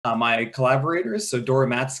My collaborators, so Dora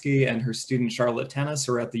Matzke and her student Charlotte Tanis,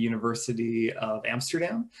 are at the University of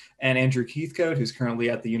Amsterdam, and Andrew Heathcote, who's currently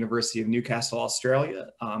at the University of Newcastle, Australia.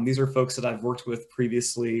 These are folks that I've worked with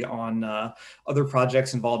previously on other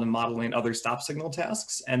projects involved in modeling other stop signal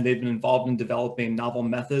tasks, and they've been involved in developing novel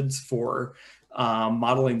methods for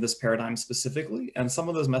modeling this paradigm specifically. And some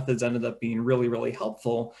of those methods ended up being really, really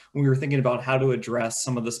helpful when we were thinking about how to address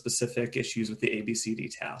some of the specific issues with the ABCD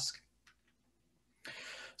task.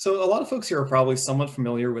 So a lot of folks here are probably somewhat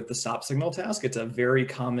familiar with the stop signal task. It's a very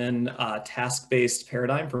common task-based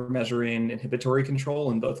paradigm for measuring inhibitory control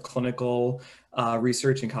in both clinical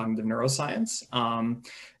research and cognitive neuroscience.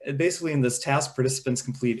 Basically, in this task, participants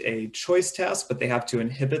complete a choice task, but they have to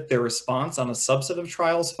inhibit their response on a subset of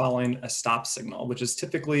trials following a stop signal, which is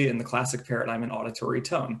typically in the classic paradigm an auditory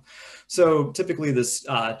tone. So typically this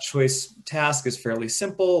choice task is fairly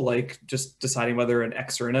simple, like just deciding whether an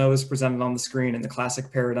X or an O is presented on the screen in the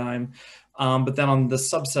classic paradigm. But then on the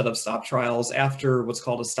subset of stop trials, after what's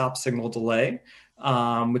called a stop signal delay,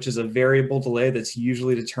 which is a variable delay that's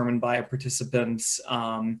usually determined by a participant's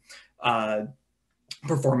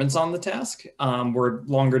performance on the task, where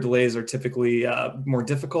longer delays are typically more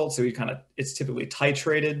difficult. So it's typically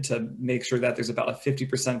titrated to make sure that there's about a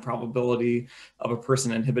 50% probability of a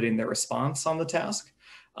person inhibiting their response on the task.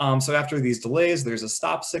 So after these delays, there's a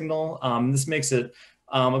stop signal. This makes it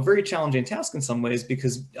a very challenging task in some ways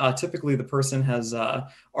because typically the person has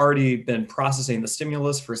already been processing the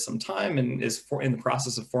stimulus for some time and is in the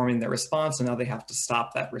process of forming their response, and now they have to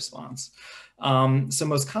stop that response. So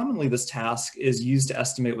most commonly, this task is used to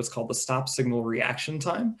estimate what's called the stop signal reaction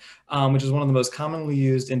time, which is one of the most commonly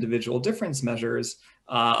used individual difference measures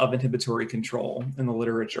of inhibitory control in the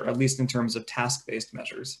literature, at least in terms of task-based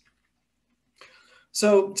measures.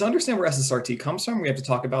 So to understand where SSRT comes from, we have to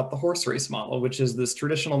talk about the horse race model, which is this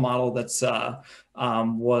traditional model that's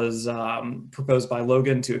was proposed by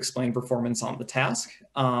Logan to explain performance on the task.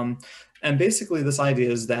 And basically this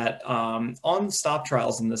idea is that on stop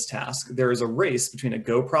trials in this task, there is a race between a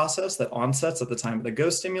go process that onsets at the time of the go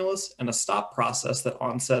stimulus and a stop process that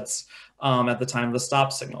onsets at the time of the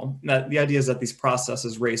stop signal. The idea is that these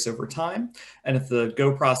processes race over time. And if the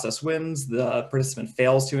go process wins, the participant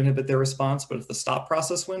fails to inhibit their response. But if the stop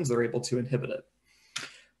process wins, they're able to inhibit it.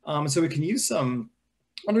 So we can use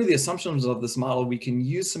under the assumptions of this model, we can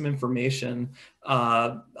use some information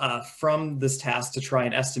from this task to try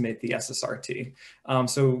and estimate the SSRT.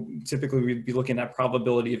 So typically we'd be looking at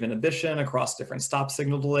probability of inhibition across different stop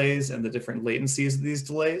signal delays and the different latencies of these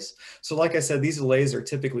delays. So like I said, these delays are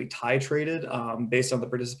typically titrated based on the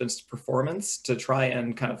participant's performance to try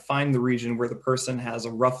and kind of find the region where the person has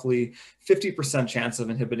a roughly 50% chance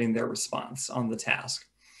of inhibiting their response on the task.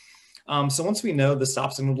 So once we know the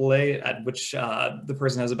stop signal delay at which the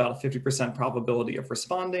person has about a 50% probability of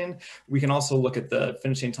responding, we can also look at the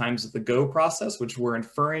finishing times of the go process, which we're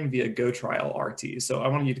inferring via go trial RT. So I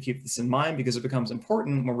want you to keep this in mind because it becomes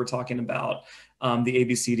important when we're talking about the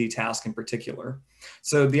ABCD task in particular.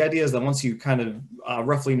 So the idea is that once you kind of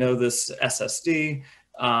roughly know this SSD,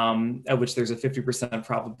 at which there's a 50%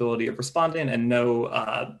 probability of responding and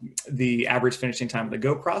know the average finishing time of the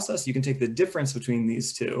go process, you can take the difference between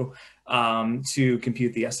these two to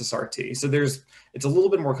compute the SSRT. So it's a little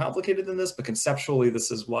bit more complicated than this, but conceptually,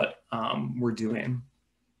 this is what we're doing.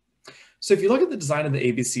 So if you look at the design of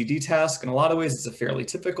the ABCD task, in a lot of ways, it's a fairly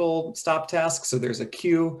typical stop task. So there's a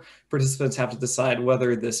queue. Participants have to decide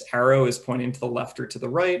whether this arrow is pointing to the left or to the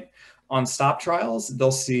right. On stop trials,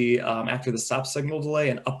 they'll see after the stop signal delay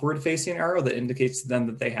an upward facing arrow that indicates to them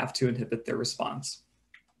that they have to inhibit their response.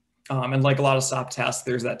 And like a lot of stop tasks,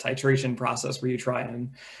 there's that titration process where you try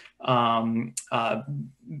and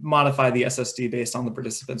modify the SSD based on the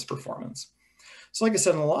participant's performance. So like I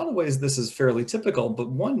said, in a lot of ways, this is fairly typical, but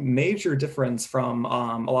one major difference from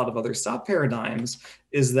a lot of other stop paradigms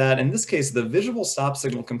is that in this case, the visual stop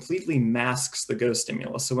signal completely masks the go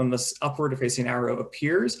stimulus. So when this upward facing arrow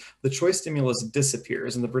appears, the choice stimulus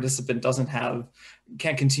disappears and the participant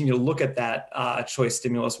can't continue to look at that choice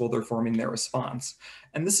stimulus while they're forming their response.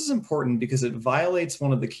 And this is important because it violates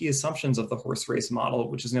one of the key assumptions of the horse race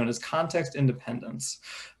model, which is known as context independence.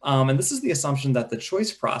 And this is the assumption that the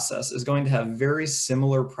choice process is going to have very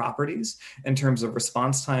similar properties in terms of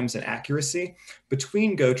response times and accuracy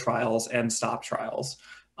between go trials and stop trials.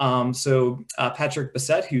 So Patrick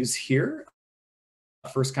Bassett, who's here,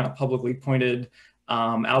 first kind of publicly pointed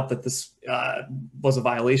out that this was a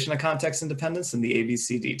violation of context independence in the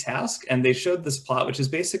ABCD task. And they showed this plot, which is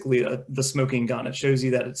basically the smoking gun. It shows you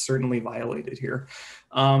that it's certainly violated here.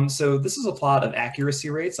 So this is a plot of accuracy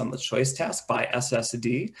rates on the choice task by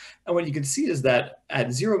SSD. And what you can see is that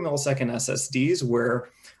at 0 millisecond SSDs, where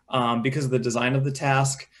Because of the design of the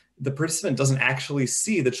task, the participant doesn't actually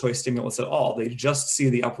see the choice stimulus at all. They just see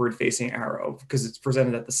the upward facing arrow because it's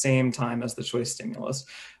presented at the same time as the choice stimulus.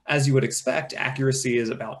 As you would expect, accuracy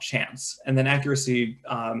is about chance. And then accuracy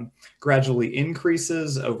gradually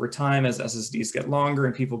increases over time as SSDs get longer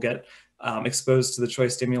and people get exposed to the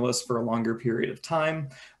choice stimulus for a longer period of time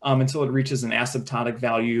until it reaches an asymptotic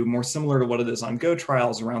value more similar to what it is on Go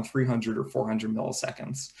trials, around 300 or 400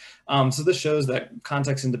 milliseconds. So this shows that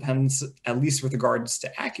context independence, at least with regards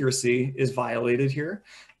to accuracy, is violated here.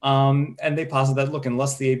 And they posit that, look,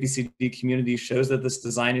 unless the ABCD community shows that this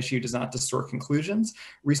design issue does not distort conclusions,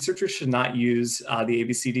 researchers should not use the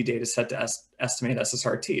ABCD data set to estimate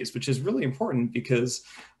SSRTs, which is really important because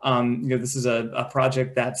this is a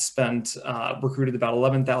project that recruited about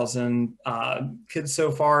 11,000 kids so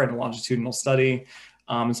far in a longitudinal study,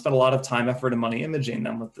 and spent a lot of time, effort, and money imaging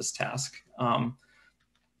them with this task.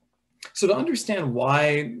 So to understand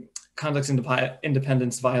why context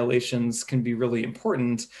independence violations can be really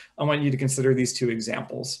important, I want you to consider these two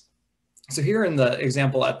examples. So here in the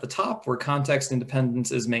example at the top, where context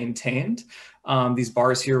independence is maintained, these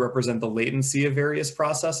bars here represent the latency of various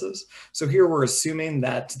processes. So here we're assuming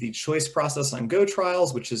that the choice process on Go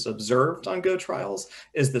trials, which is observed on Go trials,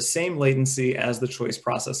 is the same latency as the choice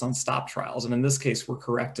process on stop trials. And in this case, we're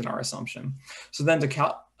correct in our assumption. So then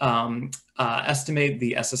to estimate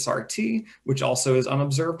the SSRT, which also is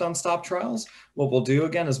unobserved on stop trials, what we'll do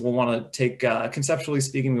again is we'll want to take, conceptually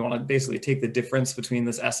speaking, we want to basically take the difference between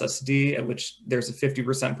this SSD, at which there's a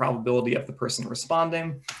 50% probability of the person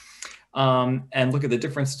responding, and look at the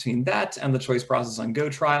difference between that and the choice process on Go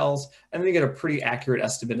trials, and then you get a pretty accurate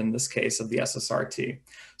estimate in this case of the SSRT.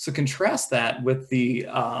 So contrast that with the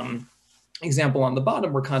example on the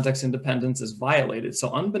bottom where context independence is violated.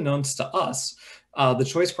 So unbeknownst to us, the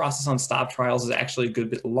choice process on stop trials is actually a good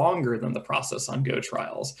bit longer than the process on Go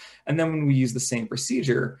trials. And then when we use the same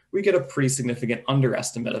procedure, we get a pretty significant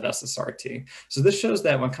underestimate of SSRT. So this shows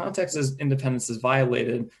that when context independence is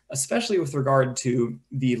violated, especially with regard to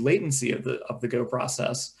the latency of the Go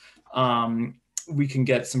process, we can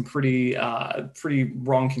get some pretty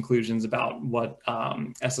wrong conclusions about what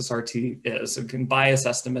SSRT is. So it can bias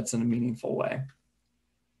estimates in a meaningful way.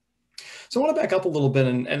 So I want to back up a little bit,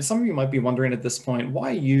 and some of you might be wondering at this point,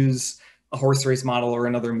 why use a horse race model or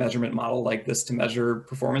another measurement model like this to measure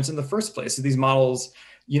performance in the first place? So these models,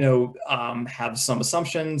 have some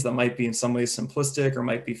assumptions that might be in some ways simplistic or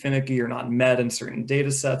might be finicky or not met in certain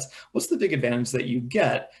data sets. What's the big advantage that you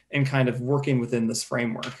get in kind of working within this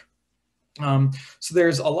framework? So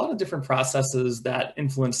there's a lot of different processes that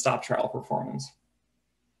influence stop trial performance.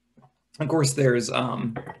 Of course, there's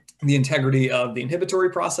the integrity of the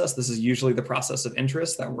inhibitory process. This is usually the process of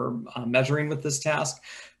interest that we're measuring with this task.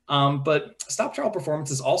 But stop trial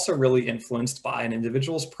performance is also really influenced by an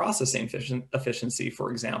individual's processing efficiency,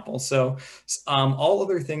 for example. So all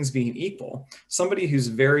other things being equal, somebody who's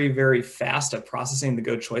very, very fast at processing the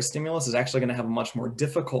Go choice stimulus is actually going to have a much more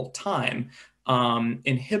difficult time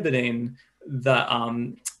inhibiting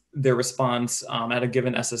their response at a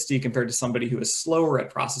given SSD compared to somebody who is slower at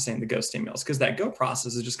processing the Go stimulus, because that Go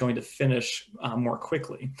process is just going to finish more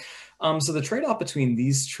quickly. So the trade-off between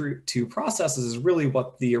these two processes is really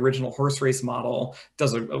what the original horse race model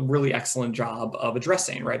does a really excellent job of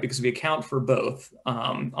addressing, right? Because we account for both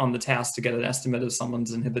on the task to get an estimate of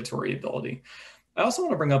someone's inhibitory ability. I also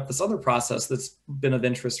want to bring up this other process that's been of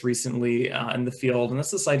interest recently in the field, and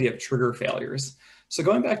that's this idea of trigger failures. So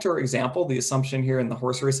going back to our example, the assumption here in the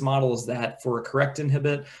horse race model is that for a correct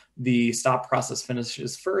inhibit, the stop process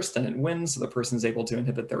finishes first and it wins, so the person is able to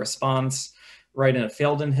inhibit their response. Right, in a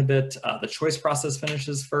failed inhibit, the choice process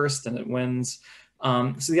finishes first and it wins.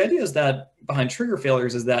 So the idea is that behind trigger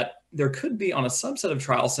failures is that there could be on a subset of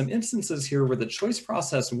trials some instances here where the choice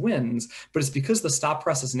process wins, but it's because the stop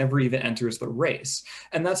process never even enters the race.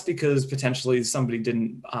 And that's because potentially somebody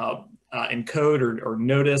didn't encode or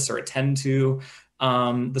notice or attend to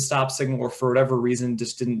the stop signal, or for whatever reason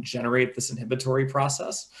just didn't generate this inhibitory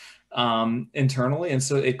process internally. And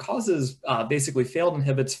so it causes basically failed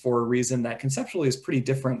inhibits for a reason that conceptually is pretty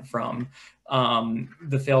different from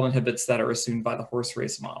the failed inhibits that are assumed by the horse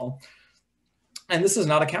race model. And this is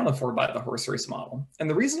not accounted for by the horse race model. And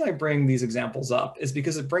the reason I bring these examples up is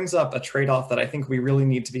because it brings up a trade-off that I think we really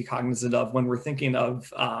need to be cognizant of when we're thinking of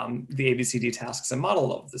the ABCD tasks and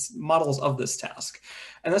models of this task.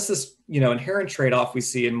 And that's this inherent trade-off we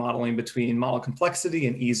see in modeling between model complexity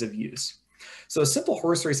and ease of use. So a simple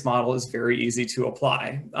horse race model is very easy to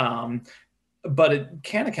apply, but it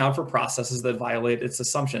can't account for processes that violate its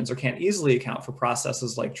assumptions, or can't easily account for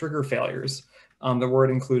processes like trigger failures that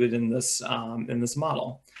weren't included in this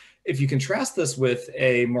model. If you contrast this with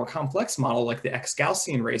a more complex model like the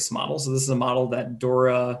X-Gaussian race model, so this is a model that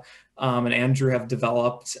Dora and Andrew have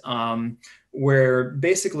developed, where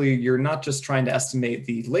basically you're not just trying to estimate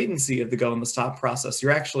the latency of the go and the stop process,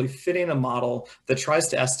 you're actually fitting a model that tries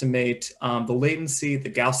to estimate the latency, the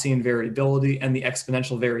Gaussian variability, and the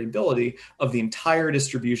exponential variability of the entire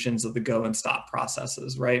distributions of the go and stop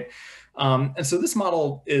processes, right? And so this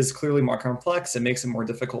model is clearly more complex. It makes it more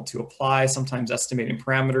difficult to apply. Sometimes estimating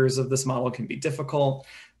parameters of this model can be difficult.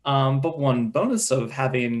 But one bonus of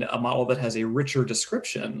having a model that has a richer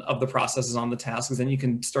description of the processes on the task is then you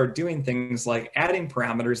can start doing things like adding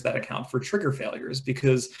parameters that account for trigger failures,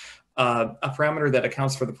 because a parameter that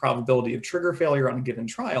accounts for the probability of trigger failure on a given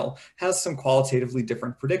trial has some qualitatively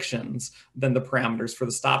different predictions than the parameters for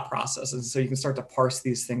the stop process. And so you can start to parse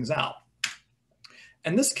these things out.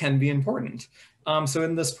 And this can be important. So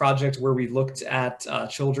in this project where we looked at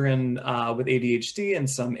children with ADHD and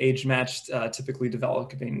some age-matched, typically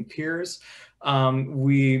developing peers,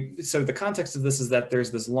 so the context of this is that there's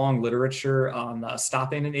this long literature on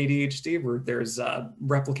stopping in ADHD, where there's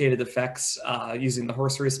replicated effects using the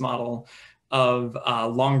horse race model of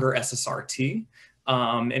longer SSRT. In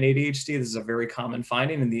ADHD, this is a very common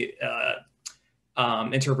finding, and the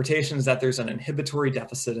interpretation is that there's an inhibitory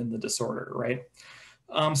deficit in the disorder, right?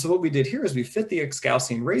 So what we did here is we fit the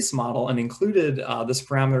X-Gaussian race model and included this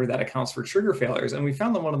parameter that accounts for trigger failures. And we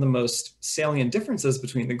found that one of the most salient differences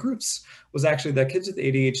between the groups was actually that kids with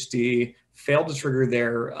ADHD failed to trigger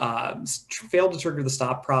the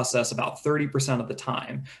stop process about 30% of the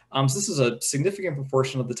time. So this is a significant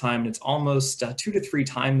proportion of the time, and it's almost 2 to 3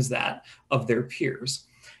 times that of their peers.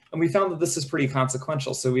 And we found that this is pretty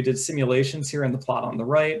consequential. So we did simulations here in the plot on the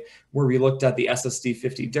right, where we looked at the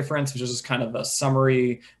SSD50 difference, which is just kind of a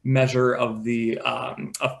summary measure of the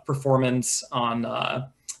of performance on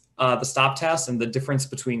the stop test and the difference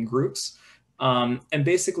between groups. And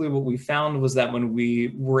basically what we found was that when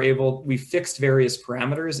we fixed various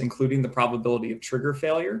parameters, including the probability of trigger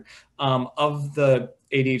failure of the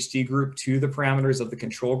ADHD group to the parameters of the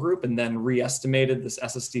control group, and then re-estimated this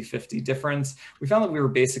SSD50 difference, we found that we were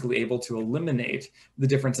basically able to eliminate the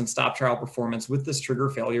difference in stop trial performance with this trigger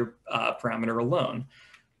failure parameter alone.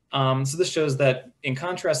 So this shows that in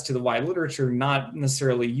contrast to the wide literature, not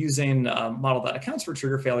necessarily using a model that accounts for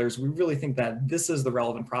trigger failures, we really think that this is the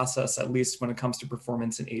relevant process, at least when it comes to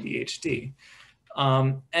performance in ADHD.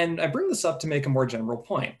 And I bring this up to make a more general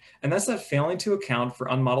point, and that's that failing to account for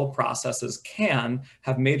unmodeled processes can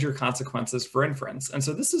have major consequences for inference. And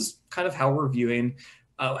so this is kind of how we're viewing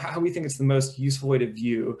how we think it's the most useful way to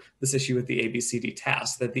view this issue with the ABCD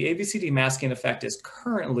task, that the ABCD masking effect is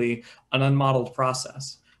currently an unmodeled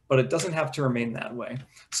process, but it doesn't have to remain that way.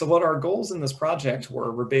 So what our goals in this project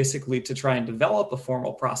were basically to try and develop a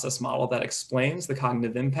formal process model that explains the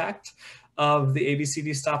cognitive impact of the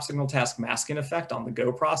ABCD stop signal task masking effect on the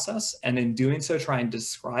go process, and in doing so try and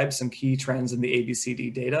describe some key trends in the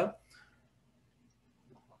ABCD data.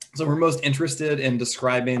 So we're most interested in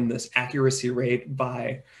describing this accuracy rate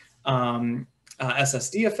by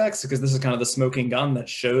SSD effects, because this is kind of the smoking gun that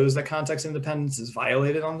shows that context independence is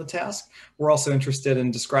violated on the task. We're also interested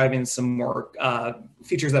in describing some more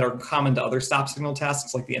features that are common to other stop signal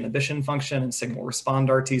tasks, like the inhibition function and signal respond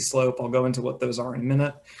RT slope. I'll go into what those are in a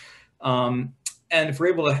minute. And if we're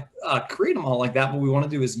able to create a model like that, what we want to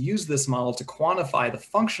do is use this model to quantify the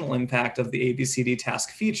functional impact of the ABCD task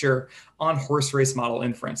feature on horse race model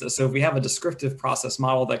inferences. So if we have a descriptive process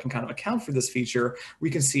model that can kind of account for this feature, we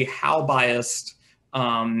can see how biased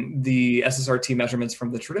the SSRT measurements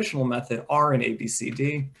from the traditional method are in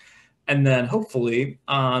ABCD. And then hopefully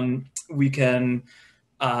we can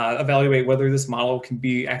evaluate whether this model can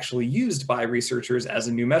be actually used by researchers as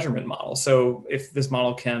a new measurement model. So if this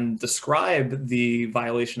model can describe the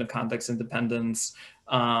violation of context independence,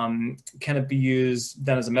 can it be used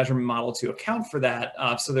then as a measurement model to account for that,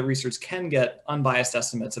 so that researchers can get unbiased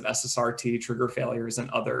estimates of SSRT, trigger failures, and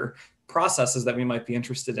other processes that we might be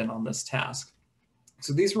interested in on this task.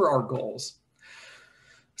 So these were our goals.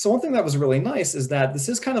 So one thing that was really nice is that this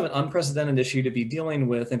is kind of an unprecedented issue to be dealing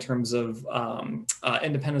with in terms of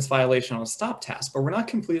independence violation on a stop task, but we're not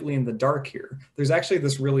completely in the dark here. There's actually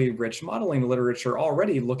this really rich modeling literature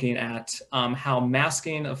already looking at how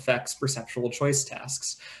masking affects perceptual choice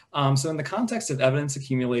tasks. So in the context of evidence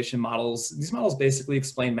accumulation models, these models basically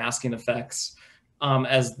explain masking effects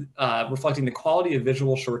as reflecting the quality of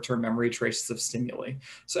visual short-term memory traces of stimuli.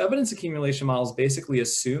 So evidence accumulation models basically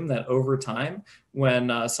assume that over time,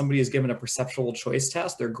 when somebody is given a perceptual choice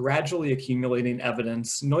task, they're gradually accumulating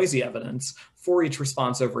evidence, noisy evidence, for each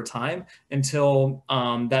response over time until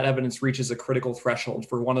that evidence reaches a critical threshold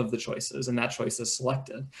for one of the choices, and that choice is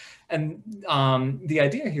selected. And the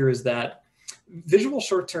idea here is that visual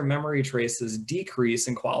short-term memory traces decrease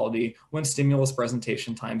in quality when stimulus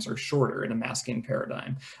presentation times are shorter in a masking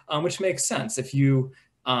paradigm, which makes sense. If you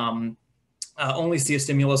only see a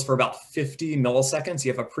stimulus for about 50 milliseconds,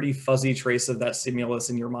 you have a pretty fuzzy trace of that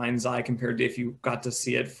stimulus in your mind's eye compared to if you got to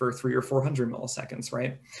see it for 300 or 400 milliseconds,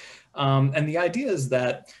 right? And the idea is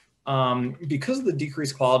that because of the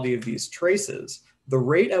decreased quality of these traces, the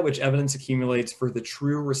rate at which evidence accumulates for the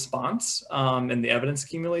true response in the evidence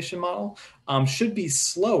accumulation model should be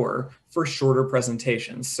slower for shorter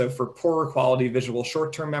presentations. So for poorer quality visual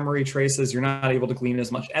short-term memory traces, you're not able to glean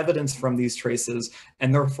as much evidence from these traces,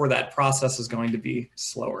 and therefore that process is going to be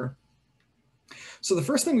slower. So the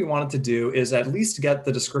first thing we wanted to do is at least get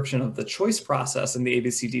the description of the choice process in the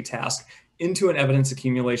ABCD task into an evidence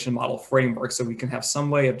accumulation model framework so we can have some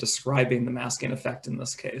way of describing the masking effect in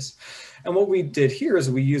this case. And what we did here is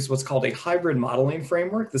we used what's called a hybrid modeling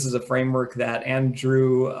framework. This is a framework that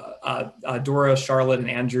Andrew, Dora, Charlotte, and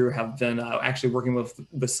Andrew have been actually working with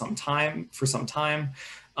for some time.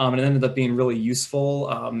 And it ended up being really useful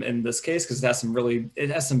in this case because it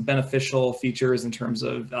has some beneficial features in terms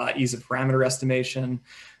of ease of parameter estimation.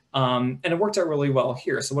 And it worked out really well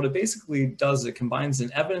here. So what it basically does, it combines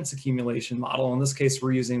an evidence accumulation model. In this case,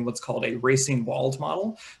 we're using what's called a racing walled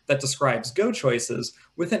model that describes go choices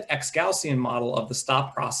with an ex-Gaussian model of the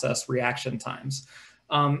stop process reaction times.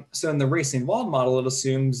 So in the racing walled model, it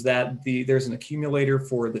assumes that there's an accumulator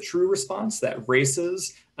for the true response that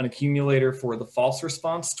races an accumulator for the false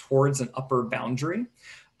response towards an upper boundary.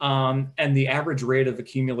 And the average rate of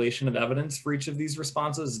accumulation of evidence for each of these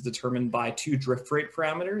responses is determined by two drift rate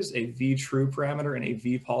parameters, a v true parameter and a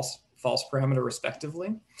v false parameter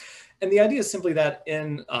respectively. And the idea is simply that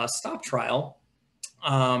in a stop trial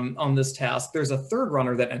on this task, there's a third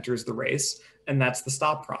runner that enters the race, and that's the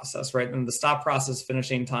stop process, right? And the stop process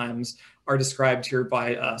finishing times are described here by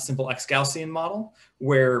a simple ex-Gaussian model,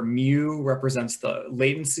 where mu represents the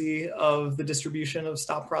latency of the distribution of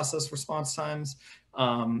stop process response times,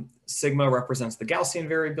 sigma represents the Gaussian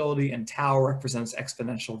variability, and tau represents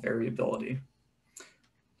exponential variability.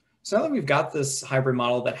 So now that we've got this hybrid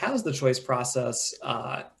model that has the choice process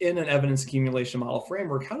in an evidence accumulation model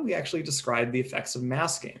framework, how do we actually describe the effects of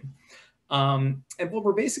masking? And what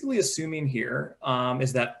we're basically assuming here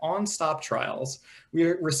is that on stop trials,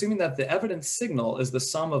 we're assuming that the evidence signal is the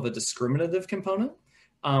sum of a discriminative component,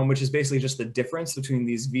 which is basically just the difference between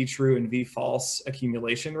these v true and v false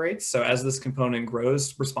accumulation rates. So as this component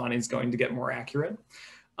grows, responding is going to get more accurate.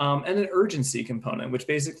 And an urgency component, which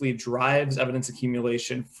basically drives evidence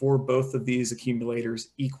accumulation for both of these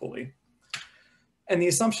accumulators equally. And the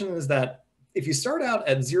assumption is that if you start out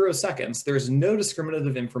at 0 seconds, there's no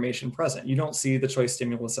discriminative information present. You don't see the choice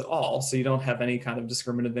stimulus at all, so you don't have any kind of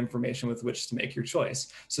discriminative information with which to make your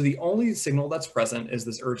choice. So the only signal that's present is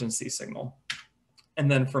this urgency signal.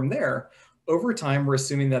 And then from there, over time, we're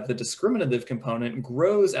assuming that the discriminative component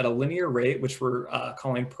grows at a linear rate, which we're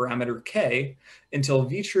calling parameter k, until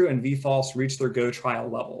v true and v false reach their go trial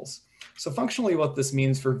levels. So functionally, what this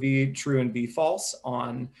means for v true and v false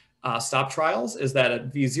on stop trials is that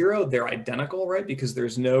at v0, they're identical, right? Because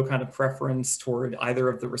there's no kind of preference toward either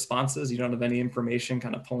of the responses. You don't have any information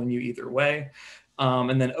kind of pulling you either way.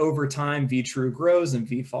 And then over time, v true grows and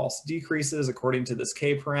v false decreases according to this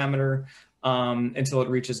k parameter until it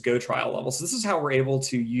reaches go trial level. So this is how we're able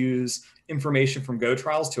to use information from go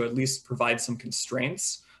trials to at least provide some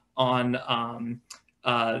constraints on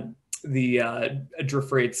the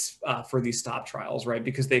drift rates for these stop trials, right?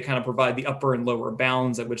 Because they kind of provide the upper and lower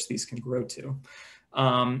bounds at which these can grow to.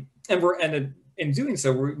 And in doing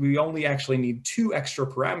so, we only actually need 2 extra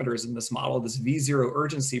parameters in this model, this V0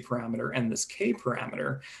 urgency parameter and this K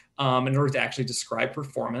parameter, in order to actually describe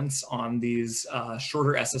performance on these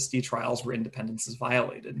shorter SSD trials where independence is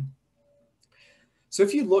violated. So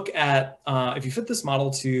if you look at, if you fit this model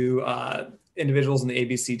to individuals in the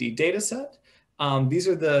ABCD data set, these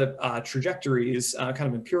are the trajectories, kind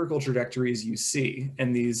of empirical trajectories you see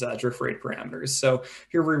in these drift rate parameters. So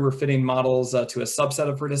here we were fitting models to a subset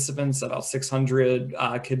of participants, about 600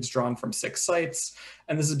 kids drawn from 6 sites.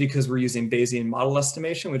 And this is because we're using Bayesian model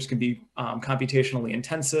estimation, which can be computationally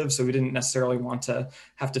intensive. So we didn't necessarily want to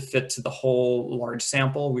have to fit to the whole large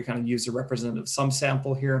sample. We kind of used a representative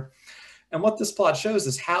subsample here. And what this plot shows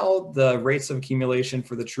is how the rates of accumulation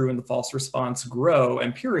for the true and the false response grow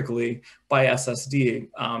empirically by SSD,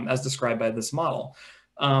 as described by this model.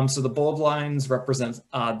 So the bold lines represent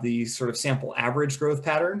the sort of sample average growth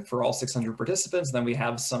pattern for all 600 participants. Then we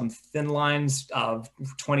have some thin lines of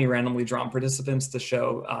 20 randomly drawn participants to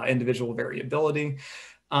show individual variability.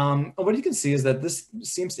 What you can see is that this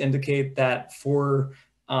seems to indicate that for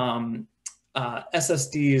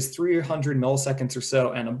SSDs 300 milliseconds or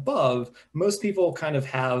so and above, most people kind of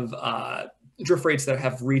have drift rates that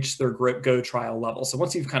have reached their go trial level. So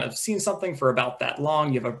once you've kind of seen something for about that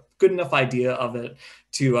long, you have a good enough idea of it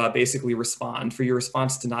to basically respond, for your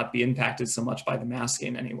response to not be impacted so much by the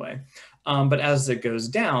masking anyway. But as it goes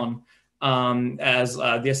down, as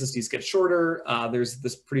the SSDs get shorter, there's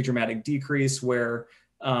this pretty dramatic decrease where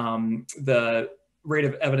the rate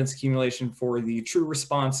of evidence accumulation for the true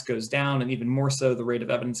response goes down, and even more so, the rate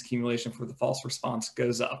of evidence accumulation for the false response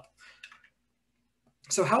goes up.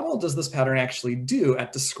 So how well does this pattern actually do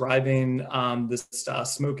at describing this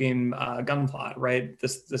smoking gun plot, right?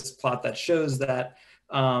 This plot that shows that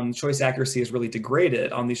choice accuracy is really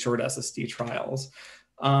degraded on these short SSD trials.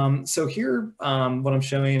 So here, what I'm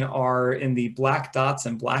showing are in the black dots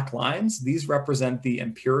and black lines. These represent the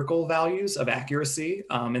empirical values of accuracy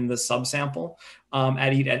in the subsample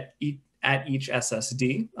at each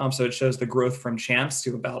SSD. So it shows the growth from chance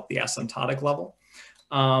to about the asymptotic level.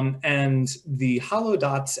 And the hollow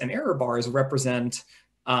dots and error bars represent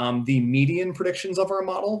the median predictions of our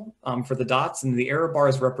model for the dots, and the error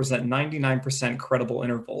bars represent 99% credible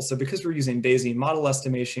intervals. So because we're using Bayesian model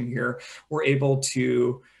estimation here, we're able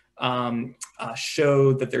to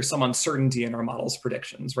show that there's some uncertainty in our model's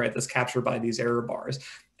predictions, right? That's captured by these error bars.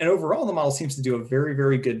 And overall, the model seems to do a very,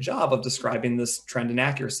 very good job of describing this trend in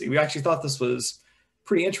accuracy. We actually thought this was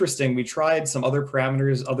pretty interesting. We tried some other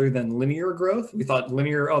parameters other than linear growth. We thought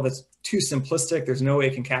linear, oh, that's too simplistic. There's no way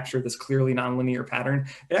it can capture this clearly nonlinear pattern.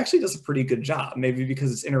 It actually does a pretty good job, maybe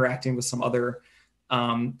because it's interacting with some other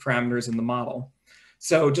parameters in the model.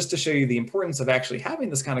 So just to show you the importance of actually having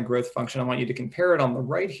this kind of growth function, I want you to compare it on the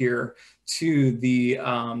right here to the,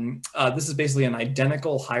 this is basically an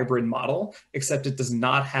identical hybrid model, except it does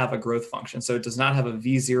not have a growth function. So it does not have a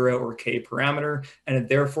V0 or K parameter, and it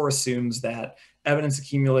therefore assumes that evidence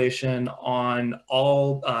accumulation on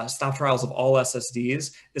all stop trials of all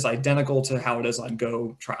SSDs is identical to how it is on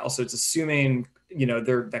Go trials. So it's assuming, you know,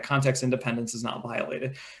 that context independence is not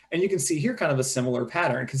violated. And you can see here kind of a similar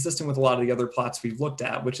pattern consistent with a lot of the other plots we've looked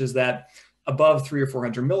at, which is that above 300 or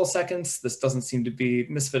 400 milliseconds, this doesn't seem to be,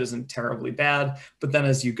 misfit isn't terribly bad. But then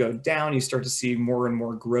as you go down, you start to see more and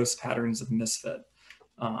more gross patterns of misfit.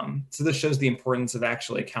 So this shows the importance of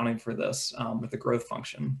actually accounting for this with the growth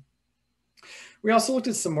function. We also looked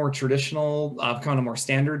at some more traditional, kind of more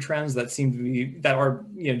standard trends that seem to be, that are,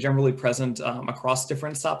 you know, generally present across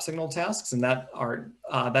different stop signal tasks, and that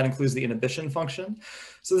includes the inhibition function.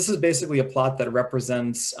 So this is basically a plot that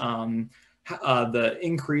represents the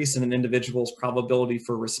increase in an individual's probability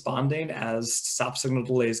for responding as stop signal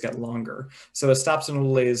delays get longer. So as stop signal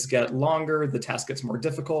delays get longer, the task gets more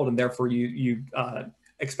difficult, and therefore you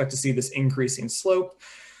expect to see this increasing slope.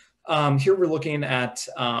 Here we're looking at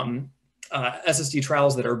SSD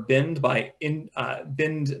trials that are binned by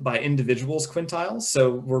individuals' quintiles.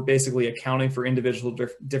 So we're basically accounting for individual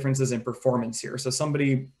differences in performance here. So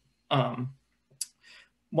somebody,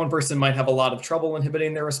 one person might have a lot of trouble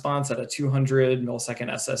inhibiting their response at a 200 millisecond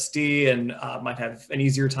SSD and might have an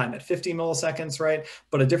easier time at 50 milliseconds, right?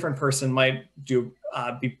 But a different person might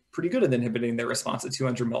be pretty good at inhibiting their response at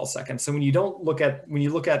 200 milliseconds. So when you look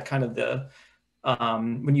at kind of the,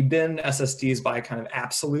 when you bin SSDs by kind of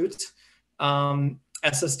absolute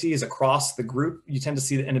SSDs across the group, you tend to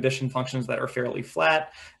see the inhibition functions that are fairly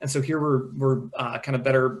flat. And so here we're kind of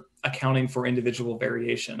better accounting for individual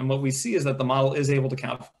variation. And what we see is that the model is able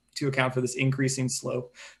to account for this increasing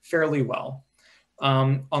slope fairly well.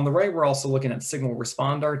 On the right, we're also looking at signal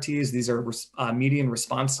respond RTs. These are median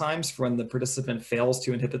response times for when the participant fails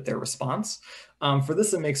to inhibit their response. For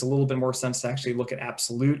this, it makes a little bit more sense to actually look at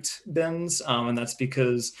absolute bins, and that's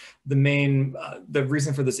because the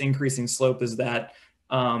reason for this increasing slope is that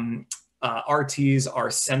RTs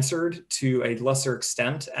are censored to a lesser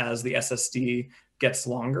extent as the SSD gets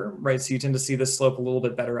longer, right? So you tend to see this slope a little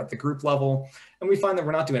bit better at the group level. And we find that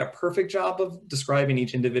we're not doing a perfect job of describing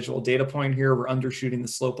each individual data point here. We're undershooting the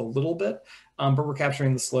slope a little bit, but we're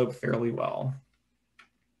capturing the slope fairly well.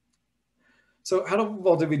 So how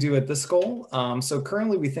well did we do at this goal? So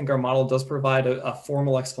currently we think our model does provide a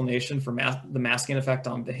formal explanation for the masking effect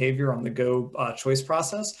on behavior on the Go choice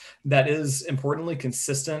process that is importantly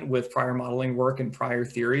consistent with prior modeling work and prior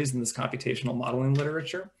theories in this computational modeling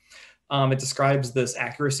literature. It describes this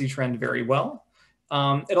accuracy trend very well.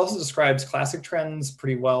 It also describes classic trends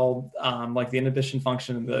pretty well, like the inhibition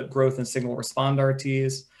function and the growth and signal respond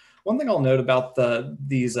RTs. One thing I'll note about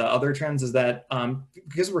these other trends is that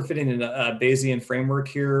because we're fitting in a Bayesian framework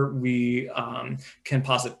here, we can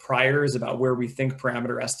posit priors about where we think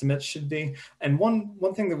parameter estimates should be. And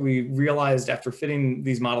one thing that we realized after fitting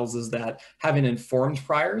these models is that having informed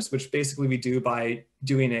priors, which basically we do by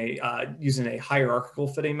doing using a hierarchical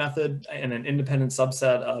fitting method and an independent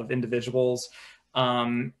subset of individuals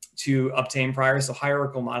to obtain priors. So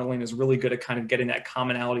hierarchical modeling is really good at kind of getting that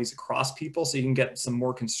commonalities across people, so you can get some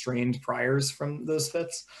more constrained priors from those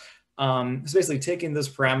fits. So basically taking those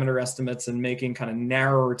parameter estimates and making kind of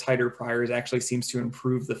narrower, tighter priors actually seems to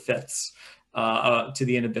improve the fits to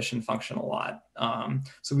the inhibition function a lot.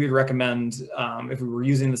 So we'd recommend, if we were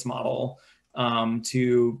using this model,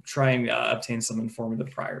 to try and obtain some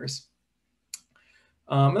informative priors.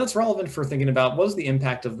 And that's relevant for thinking about what is the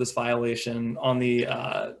impact of this violation on the,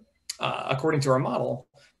 according to our model,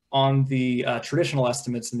 on the traditional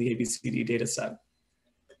estimates in the ABCD data set.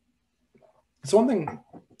 So one thing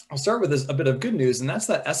I'll start with is a bit of good news, and that's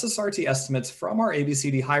that SSRT estimates from our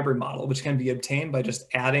ABCD hybrid model, which can be obtained by just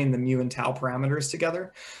adding the mu and tau parameters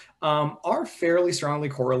together, are fairly strongly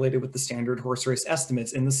correlated with the standard horse race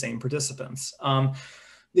estimates in the same participants.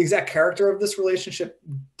 The exact character of this relationship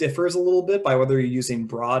differs a little bit by whether you're using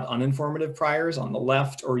broad uninformative priors on the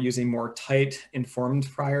left or using more tight informed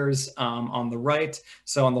priors on the right.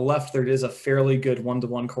 So on the left, there is a fairly good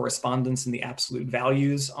one-to-one correspondence in the absolute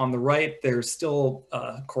values. On the right, there's still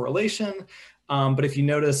a correlation. But if you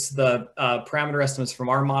notice, the parameter estimates from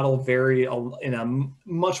our model vary in a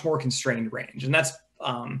much more constrained range. And that's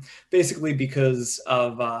basically because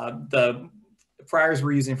of the priors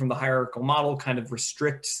we're using from the hierarchical model kind of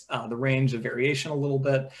restricts the range of variation a little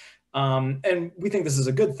bit. And we think this is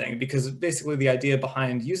a good thing because basically the idea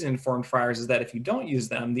behind using informed priors is that if you don't use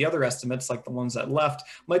them, the other estimates, like the ones that left,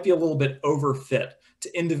 might be a little bit overfit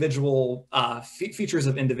to individual features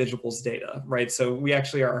of individuals' data, right? So we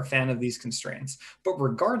actually are a fan of these constraints. But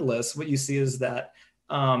regardless, what you see is that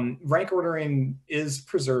rank ordering is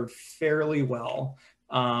preserved fairly well.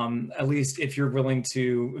 At least if you're willing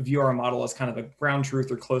to view our model as kind of a ground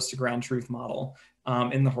truth or close to ground truth model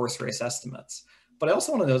in the horse race estimates. But I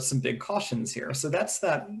also want to note some big cautions here. So that's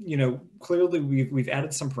that, clearly we've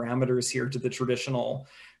added some parameters here to the traditional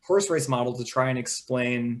horse race model to try and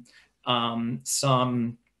explain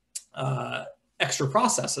some extra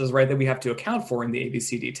processes, right, that we have to account for in the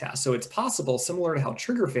ABCD task. So it's possible, similar to how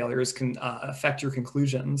trigger failures can affect your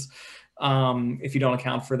conclusions, if you don't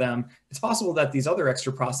account for them, it's possible that these other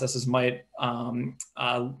extra processes might kind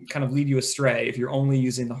of lead you astray if you're only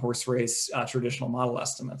using the horse race traditional model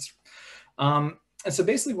estimates. And so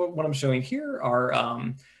basically what I'm showing here are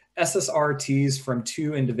SSRTs from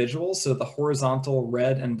two individuals. So the horizontal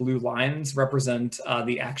red and blue lines represent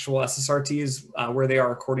the actual SSRTs where they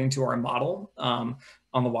are according to our model on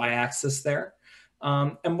the y-axis there.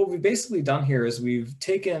 And what we've basically done here is we've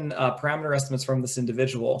taken parameter estimates from this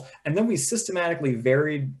individual, and then we systematically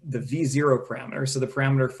varied the V0 parameter, so the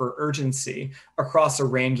parameter for urgency, across a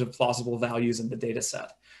range of plausible values in the data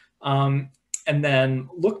set. And then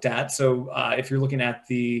looked at, so if you're looking at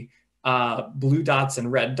the blue dots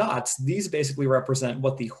and red dots, these basically represent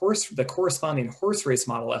what the corresponding horse race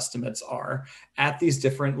model estimates are at these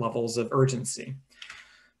different levels of urgency.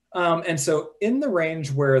 And so in the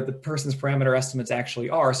range where the person's parameter estimates actually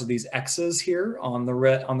are, so these X's here on the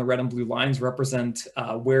red and blue lines represent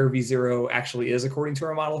where V0 actually is according to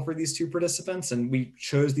our model for these two participants. And we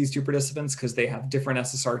chose these two participants because they have different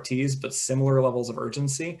SSRTs, but similar levels of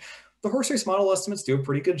urgency. The horse race model estimates do a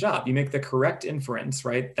pretty good job. You make the correct inference,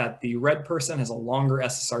 right, that the red person has a longer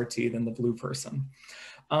SSRT than the blue person.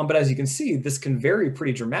 But as you can see, this can vary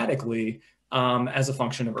pretty dramatically as a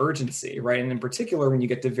function of urgency, right? And in particular, when you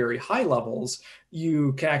get to very high levels,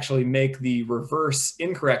 you can actually make the reverse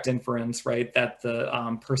incorrect inference, right, that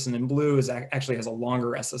the person in blue actually has a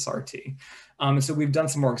longer SSRT. And so we've done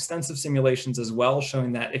some more extensive simulations as well,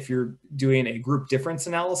 showing that if you're doing a group difference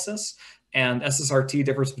analysis, and SSRT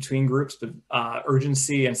differs between groups, but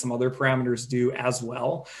urgency and some other parameters do as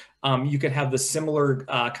well. You could have the similar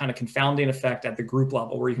kind of confounding effect at the group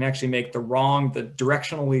level, where you can actually make the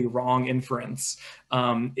directionally wrong inference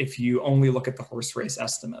if you only look at the horse race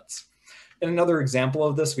estimates. In another example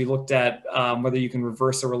of this, we looked at whether you can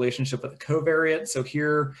reverse a relationship with a covariate. So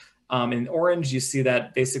here in orange, you see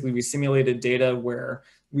that basically we simulated data where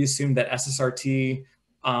we assumed that SSRT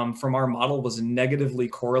from our model was negatively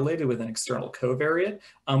correlated with an external covariate.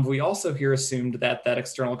 We also here assumed that that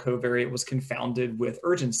external covariate was confounded with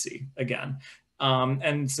urgency again.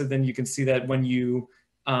 And so then you can see that when you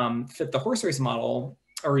fit the horse race model,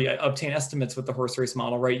 or obtain estimates with the horse race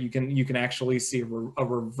model, right, you can actually see a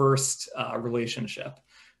reversed relationship.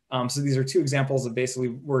 So these are two examples of basically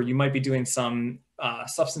where you might be doing some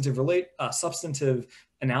substantive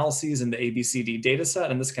analyses in the ABCD data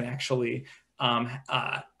set, and this can actually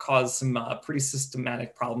cause some pretty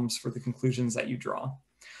systematic problems for the conclusions that you draw.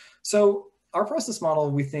 So our process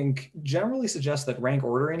model, we think, generally suggests that rank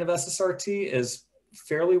ordering of SSRT is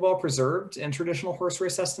fairly well preserved in traditional horse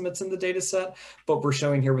race estimates in the data set, but we're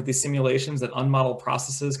showing here with these simulations that unmodeled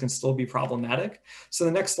processes can still be problematic. So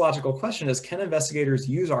the next logical question is, can investigators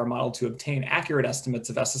use our model to obtain accurate estimates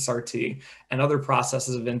of SSRT and other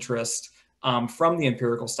processes of interest from the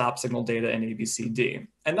empirical stop signal data in ABCD?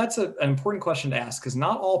 And that's an important question to ask, because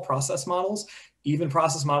not all process models, even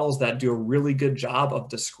process models that do a really good job of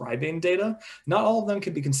describing data, not all of them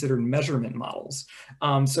can be considered measurement models.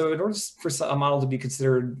 So in order for a model to be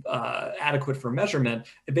considered adequate for measurement,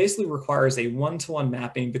 it basically requires a one-to-one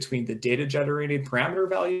mapping between the data generated parameter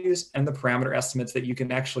values and the parameter estimates that you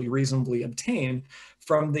can actually reasonably obtain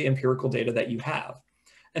from the empirical data that you have.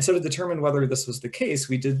 And so to determine whether this was the case,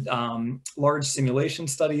 we did large simulation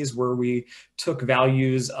studies where we took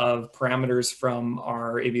values of parameters from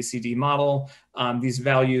our ABCD model. These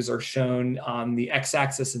values are shown on the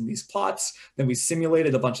x-axis in these plots. Then we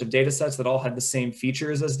simulated a bunch of data sets that all had the same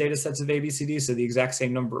features as data sets of ABCD, so the exact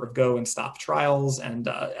same number of go and stop trials and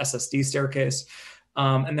SSD staircase.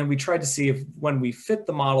 And then we tried to see if when we fit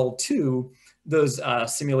the model to those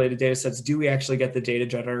simulated data sets, do we actually get the data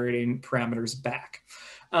generating parameters back?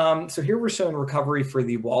 So here we're showing recovery for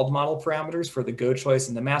the walled model parameters for the go choice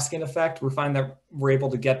and the masking effect. We find that we're able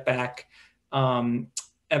to get back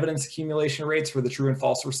evidence accumulation rates for the true and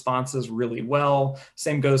false responses really well.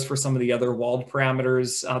 Same goes for some of the other walled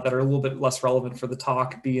parameters that are a little bit less relevant for the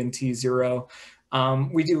talk, B and T0.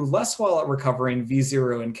 We do less well at recovering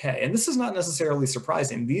V0 and K. And this is not necessarily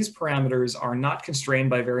surprising. These parameters are not constrained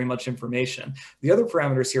by very much information. The other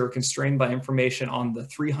parameters here are constrained by information on the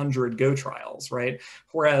 300 go trials, right?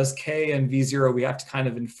 Whereas K and V0, we have to kind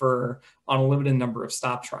of infer on a limited number of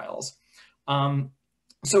stop trials.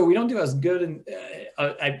 So we don't do as good,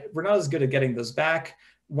 we're not as good at getting those back.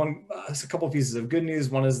 A couple of pieces of good news.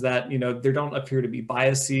 One is that, there don't appear to be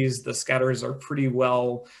biases. The scatters are pretty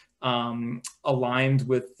well aligned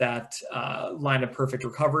with that line of perfect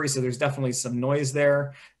recovery. So there's definitely some noise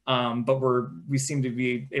there, but we seem to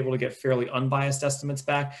be able to get fairly unbiased estimates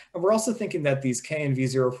back. And we're also thinking that these K and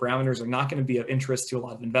V0 parameters are not going to be of interest to a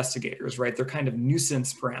lot of investigators, right? They're kind of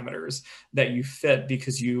nuisance parameters that you fit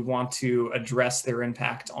because you want to address their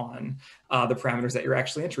impact on the parameters that you're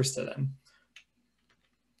actually interested in.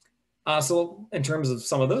 So in terms of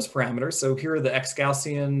some of those parameters, so here are the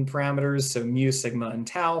X-Gaussian parameters, so mu, sigma, and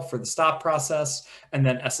tau for the stop process, and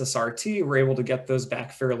then SSRT, we're able to get those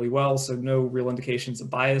back fairly well, so no real indications of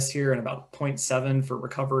bias here, and about 0.7 for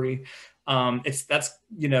recovery.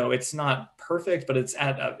 It's not perfect, but it's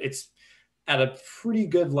at a pretty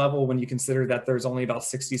good level when you consider that there's only about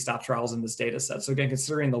 60 stop trials in this data set. So again,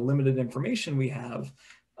 considering the limited information we have,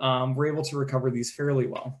 we're able to recover these fairly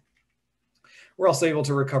well. We're also able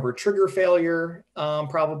to recover trigger failure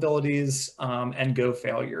probabilities and go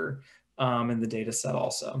failure in the data set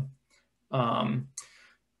also.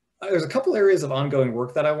 There's a couple areas of ongoing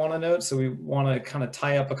work that I want to note. So we want to kind of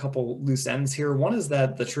tie up a couple loose ends here. One is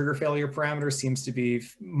that the trigger failure parameter seems to be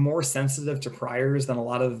more sensitive to priors than a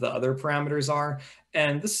lot of the other parameters are.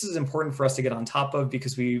 And this is important for us to get on top of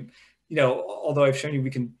because although I've shown you we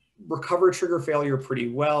can recover trigger failure pretty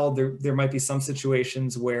well, there might be some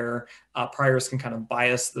situations where priors can kind of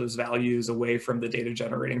bias those values away from the data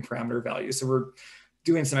generating parameter value. So we're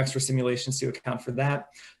doing some extra simulations to account for that.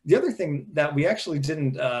 The other thing that we actually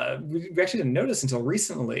didn't notice until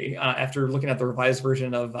recently, after looking at the revised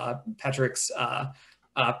version of Patrick's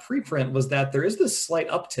preprint, was that there is this slight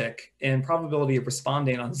uptick in probability of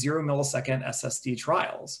responding on 0 millisecond SSD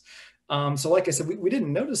trials. So like I said, we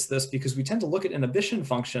didn't notice this because we tend to look at inhibition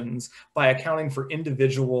functions by accounting for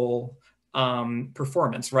individual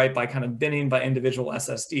performance, right? By kind of binning by individual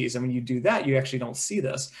SSDs. And when you do that, you actually don't see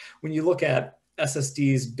this. When you look at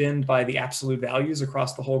SSDs binned by the absolute values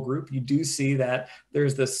across the whole group, you do see that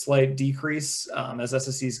there's this slight decrease as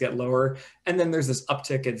SSDs get lower. And then there's this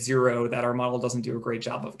uptick at 0 that our model doesn't do a great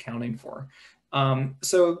job of accounting for.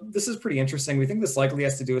 So this is pretty interesting. We think this likely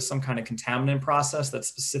has to do with some kind of contaminant process that's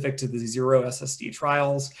specific to the 0 SSD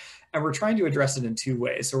trials. And we're trying to address it in two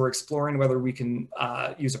ways. So we're exploring whether we can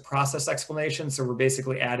use a process explanation. So we're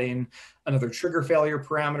basically adding another trigger failure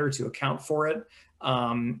parameter to account for it.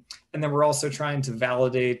 And then we're also trying to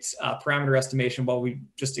validate parameter estimation while we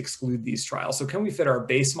just exclude these trials. So can we fit our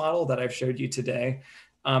base model that I've showed you today,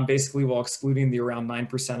 basically while excluding the around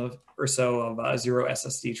 9% or so of zero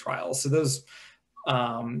SSD trials. So those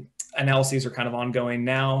analyses are kind of ongoing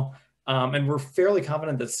now. And we're fairly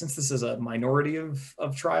confident that since this is a minority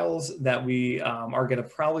of trials, that we are going to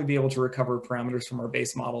probably be able to recover parameters from our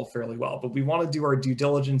base model fairly well. But we want to do our due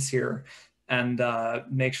diligence here and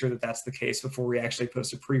make sure that that's the case before we actually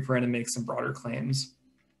post a preprint and make some broader claims.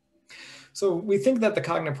 So we think that the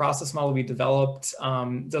cognitive process model we developed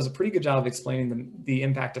does a pretty good job of explaining the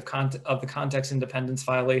impact of the context independence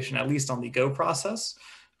violation, at least on the Go process,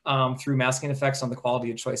 through masking effects on the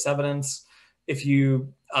quality of choice evidence. If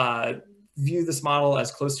you view this model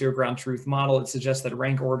as close to your ground truth model, it suggests that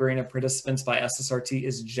rank ordering of participants by SSRT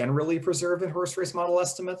is generally preserved in horse race model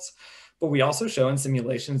estimates. But we also show in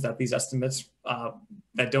simulations that these estimates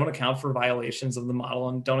that don't account for violations of the model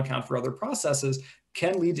and don't account for other processes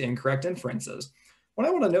can lead to incorrect inferences. What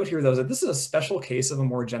I want to note here, though, is that this is a special case of a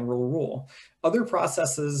more general rule. Other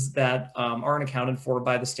processes that aren't accounted for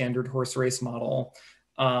by the standard horse race model,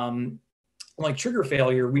 like trigger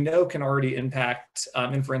failure, we know can already impact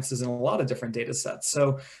inferences in a lot of different data sets.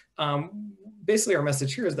 So basically our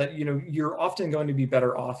message here is that you're often going to be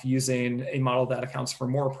better off using a model that accounts for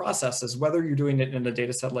more processes, whether you're doing it in a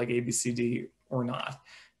data set like ABCD or not.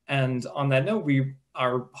 And on that note, we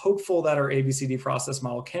are hopeful that our ABCD process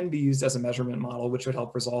model can be used as a measurement model, which would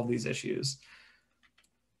help resolve these issues.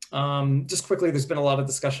 Just quickly, there's been a lot of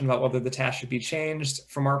discussion about whether the task should be changed.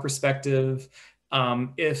 From our perspective,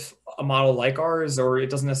 if a model like ours, or it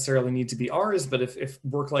doesn't necessarily need to be ours, but if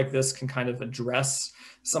work like this can kind of address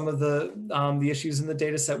some of the issues in the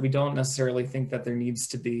data set, we don't necessarily think that there needs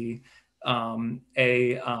to be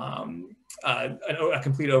a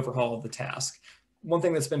complete overhaul of the task. One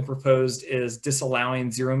thing that's been proposed is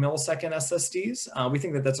disallowing 0 millisecond SSDs. We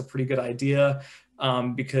think that that's a pretty good idea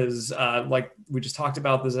because like we just talked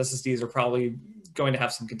about, those SSDs are probably going to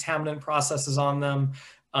have some contaminant processes on them.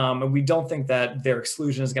 And we don't think that their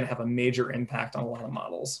exclusion is going to have a major impact on a lot of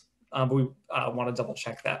models. But we want to double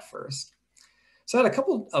check that first. So I had a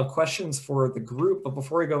couple of questions for the group, but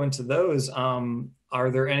before we go into those,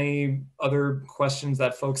 are there any other questions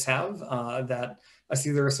that folks have that I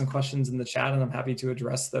see there are some questions in the chat, and I'm happy to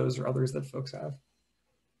address those or others that folks have.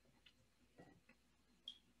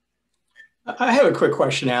 I have a quick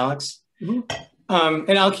question, Alex. And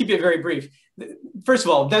I'll keep it very brief. First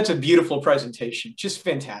of all, that's a beautiful presentation, just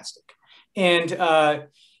fantastic. And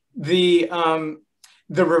the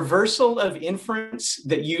reversal of inference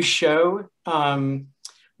that you show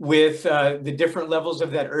with the different levels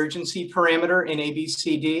of that urgency parameter in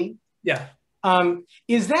ABCD. Yeah.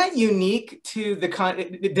 Is that unique to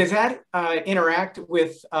does that interact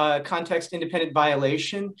with context independent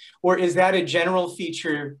violation, or is that a general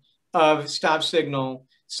feature of stop signal?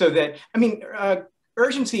 So that, I mean,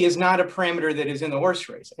 urgency is not a parameter that is in the horse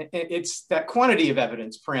race. It's that quantity of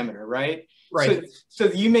evidence parameter, right? Right. So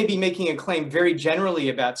you may be making a claim very generally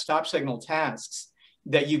about stop signal tasks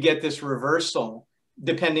that you get this reversal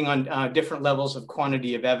depending on different levels of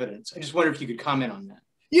quantity of evidence. I just wonder if you could comment on that.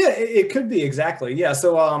 Yeah, it could be, exactly. Yeah,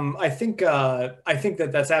 so I think that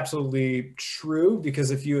that's absolutely true, because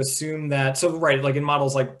if you assume that, so right, like in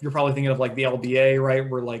models, like you're probably thinking of like the LBA, right,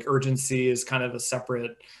 where like urgency is kind of a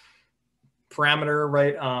separate parameter,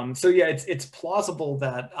 right? So yeah, it's plausible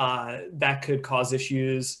that that could cause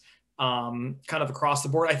issues kind of across the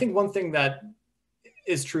board. I think one thing that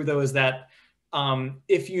is true though is that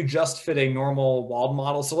if you just fit a normal walled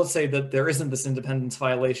model, so let's say that there isn't this independence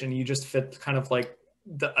violation, you just fit kind of like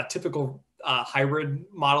a typical hybrid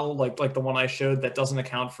model, like the one I showed that doesn't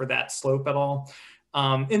account for that slope at all.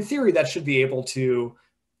 In theory, that should be able to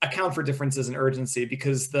account for differences in urgency,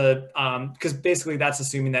 because because basically that's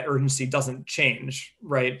assuming that urgency doesn't change,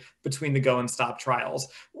 right, between the go and stop trials.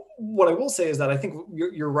 What I will say is that I think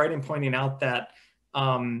you're right in pointing out that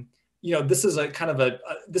this is a kind of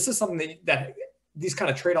this is something that these kind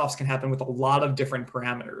of trade-offs can happen with a lot of different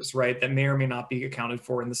parameters, right, that may or may not be accounted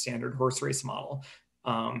for in the standard horse race model.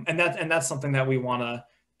 And that's something that we want to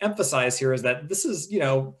emphasize here, is that this is,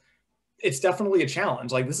 it's definitely a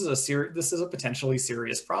challenge. Like this is a potentially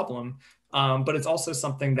serious problem, but it's also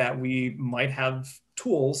something that we might have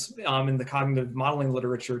tools in the cognitive modeling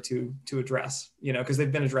literature to address, because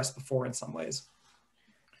they've been addressed before in some ways.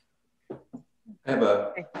 I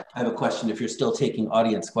have a question if you're still taking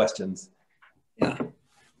audience questions. Yeah.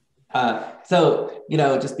 So,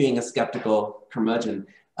 just being a skeptical curmudgeon,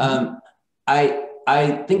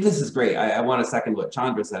 I think this is great. I want to second what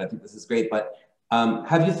Chandra said. I think this is great, but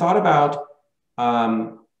have you thought about,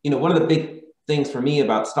 one of the big things for me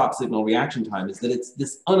about stop signal reaction time is that it's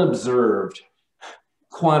this unobserved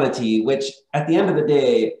quantity, which at the end of the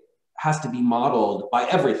day has to be modeled by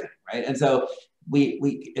everything, right? And so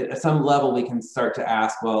we at some level, we can start to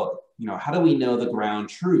ask, well, how do we know the ground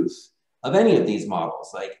truth of any of these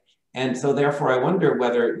models? And so therefore, I wonder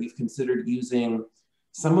whether you've considered using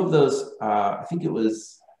some of those, I think it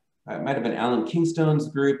might have been Alan Kingstone's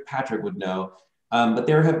group, Patrick would know, but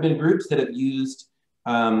there have been groups that have used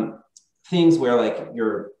things where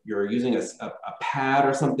you're using a pad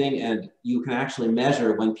or something, and you can actually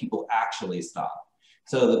measure when people actually stop.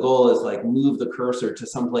 So the goal is move the cursor to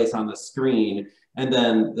someplace on the screen, and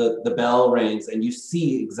then the bell rings and you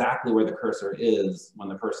see exactly where the cursor is when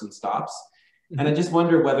the person stops. Mm-hmm. And I just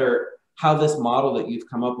wonder how this model that you've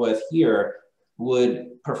come up with here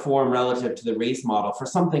would perform relative to the race model for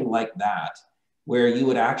something like that, where you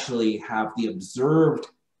would actually have the observed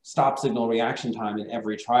stop signal reaction time in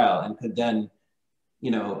every trial and could then,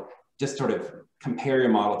 just sort of compare your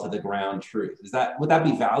model to the ground truth. Would that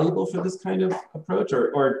be valuable for this kind of approach,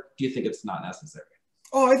 or do you think it's not necessary?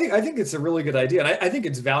 Oh, I think it's a really good idea. And I think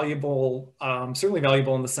it's valuable, certainly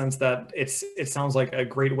valuable in the sense that it sounds like a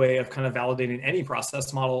great way of kind of validating any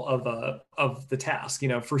process model of the task,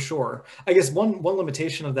 for sure. I guess one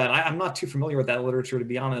limitation of that, I'm not too familiar with that literature, to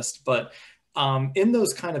be honest, but in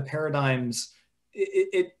those kind of paradigms,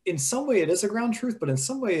 it in some way it is a ground truth, but in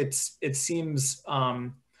some way it seems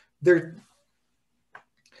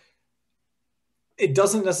it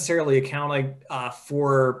doesn't necessarily account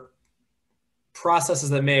for processes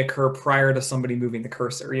that may occur prior to somebody moving the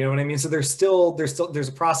cursor. You know what I mean? So there's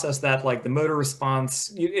a process that the motor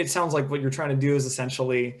response, it sounds like what you're trying to do is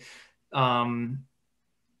essentially find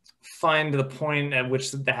the point at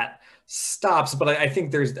which that stops. But I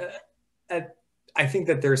think that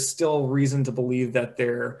there's still reason to believe that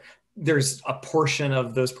there's a portion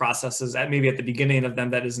of those processes maybe at the beginning of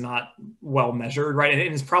them that is not well measured, right? And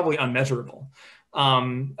it's probably unmeasurable. I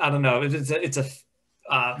don't know.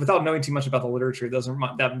 Without knowing too much about the literature,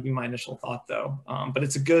 that would be my initial thought, though. But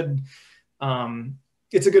it's a good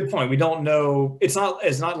point. We don't know. It's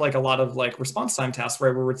not like a lot of response time tasks,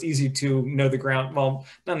 right, where it's easy to know the ground. Well,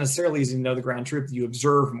 not necessarily easy to know the ground truth. You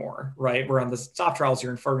observe more, right? Where on the stop trials,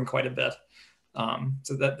 you're inferring quite a bit.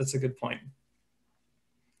 So that's a good point.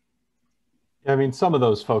 I mean, some of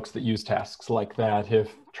those folks that use tasks like that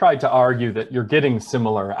have tried to argue that you're getting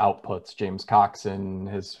similar outputs. James Coxon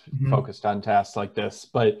has focused on tasks like this,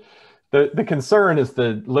 but the concern is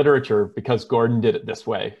the literature, because Gordon did it this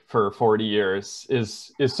way for 40 years,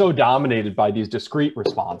 is so dominated by these discrete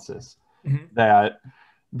responses that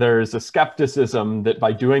there's a skepticism that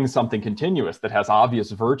by doing something continuous that has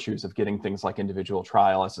obvious virtues of getting things like individual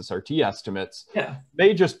trial SSRT estimates,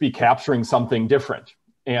 may just be capturing something different.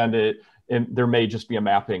 And there may just be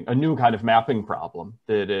a new kind of mapping problem,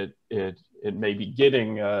 that it may be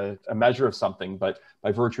getting a measure of something, but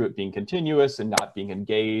by virtue of it being continuous and not being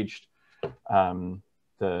engaged,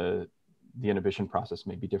 the inhibition process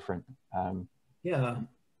may be different. And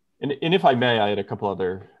if I may, I had a couple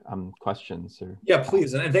other questions. Yeah,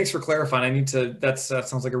 please. And thanks for clarifying. That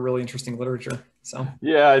sounds like a really interesting literature. So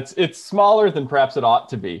yeah, it's smaller than perhaps it ought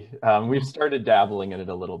to be. We've started dabbling in it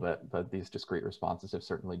a little bit, but these discrete responses have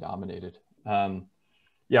certainly dominated.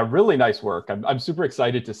 Yeah, really nice work. I'm super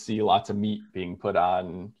excited to see lots of meat being put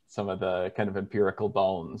on some of the kind of empirical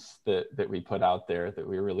bones that we put out there, that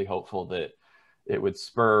we're really hopeful that it would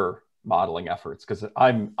spur modeling efforts, because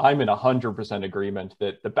I'm in 100% agreement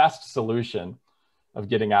that the best solution of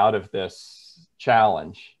getting out of this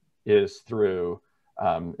challenge is through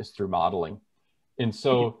modeling. And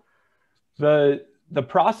so the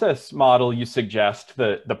process model you suggest,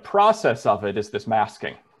 the process of it is this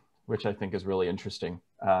masking, which I think is really interesting.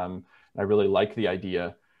 I really like the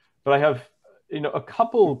idea, but I have a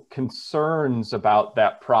couple concerns about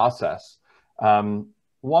that process.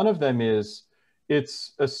 One of them is,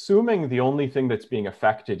 it's assuming the only thing that's being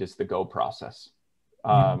affected is the go process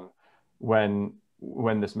when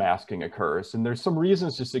this masking occurs. And there's some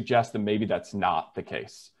reasons to suggest that maybe that's not the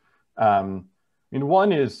case.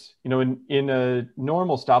 One is, in a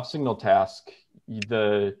normal stop signal task,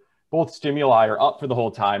 both stimuli are up for the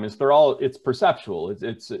whole time. It's perceptual.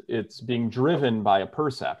 It's being driven by a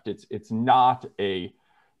percept. It's not a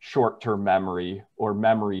short-term memory or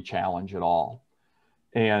memory challenge at all.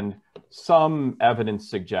 And some evidence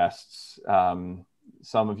suggests,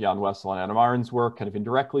 some of Jan Wessel and Anna Marin's work kind of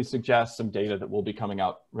indirectly suggests, some data that will be coming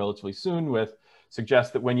out relatively soon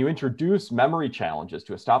suggests that when you introduce memory challenges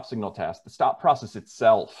to a stop signal task, the stop process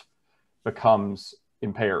itself becomes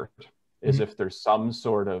impaired, as if there's some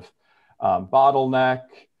sort of bottleneck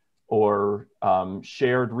or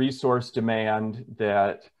shared resource demand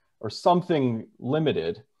that, or something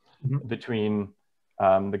limited between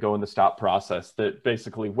the go and the stop process, that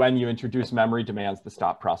basically when you introduce memory demands, the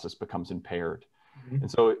stop process becomes impaired. And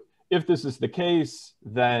so if this is the case,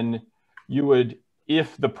 then you would,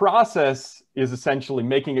 if the process is essentially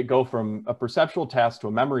making it go from a perceptual task to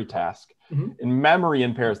a memory task, and memory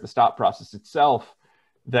impairs the stop process itself,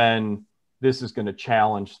 then this is going to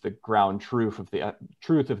challenge the ground truth of the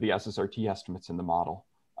SSRT estimates in the model,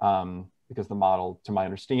 because the model, to my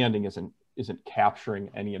understanding, isn't capturing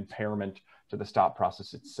any impairment to the stop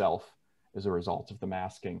process itself as a result of the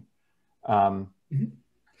masking.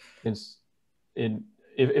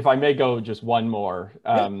 If I may go just one more,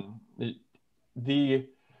 the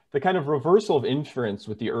kind of reversal of inference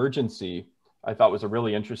with the urgency, I thought was a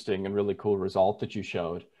really interesting and really cool result that you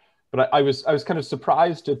showed. But I was kind of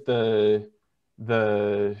surprised at the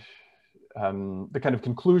kind of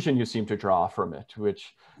conclusion you seemed to draw from it,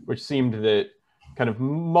 which seemed that kind of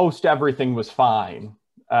most everything was fine.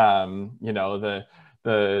 You know,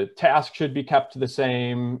 the task should be kept the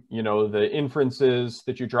same. You know, the inferences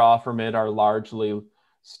that you draw from it are largely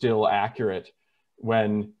still accurate,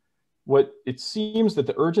 when what it seems that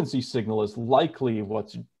the urgency signal is likely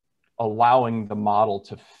what's allowing the model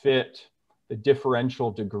to fit the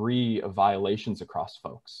differential degree of violations across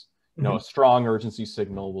folks. You know, a strong urgency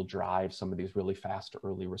signal will drive some of these really fast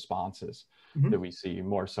early responses that we see,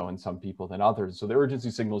 more so in some people than others. So the urgency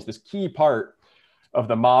signal is this key part of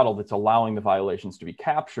the model that's allowing the violations to be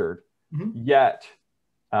captured, yet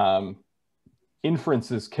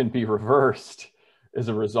inferences can be reversed as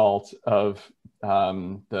a result of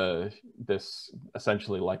this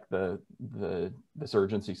essentially like this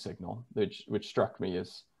urgency signal, which struck me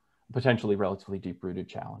as a potentially relatively deep-rooted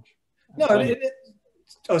challenge. No,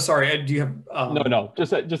 oh, sorry. Do you have? No.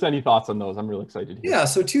 Just any thoughts on those? I'm really excited to hear. Yeah.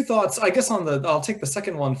 So 2 thoughts. I guess I'll take the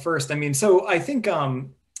second one first. I mean, so I think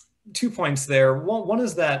 2 points there. One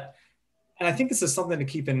is that, and I think this is something to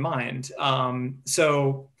keep in mind.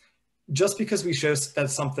 So just because we show that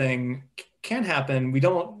something can happen, we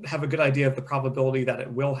don't have a good idea of the probability that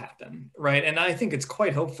it will happen, right? And I think it's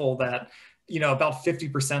quite hopeful that, you know, about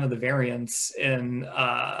 50% of the variance in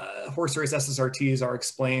horse race SSRTs are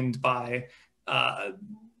explained by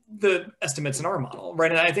the estimates in our model,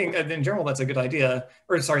 right? And I think in general, that's a good idea,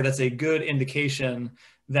 or sorry, that's a good indication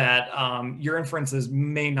that your inferences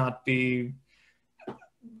may not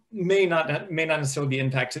necessarily be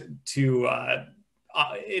impacted to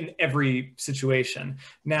in every situation.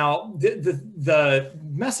 Now, the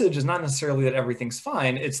message is not necessarily that everything's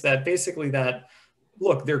fine. It's that basically that,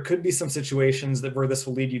 look, there could be some situations where this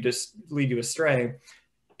will lead you astray.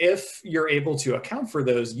 If you're able to account for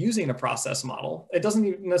those using a process model, it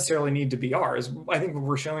doesn't necessarily need to be ours. I think what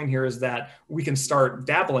we're showing here is that we can start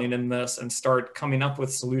dabbling in this and start coming up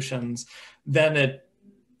with solutions. Then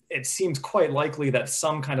it seems quite likely that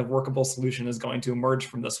some kind of workable solution is going to emerge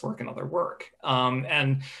from this work and other work.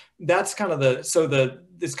 And that's kind of there's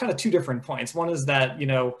kind of 2 different points. One is that, you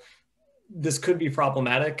know, this could be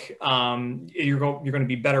problematic. You're going to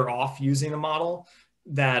be better off using a model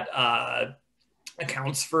that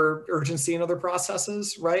accounts for urgency in other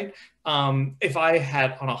processes, right? If I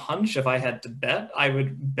had on a hunch, if I had to bet, I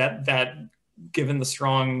would bet that given the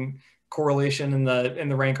strong correlation in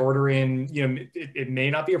the rank ordering, you know, it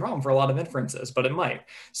may not be a problem for a lot of inferences, but it might.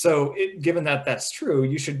 So given that that's true,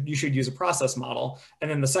 you should use a process model.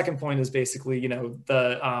 And then the second point is basically, you know,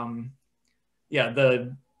 the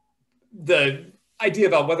idea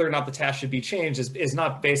about whether or not the task should be changed is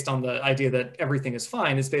not based on the idea that everything is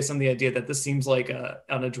fine. It's based on the idea that this seems like an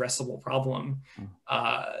addressable problem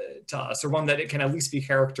to us, or one that it can at least be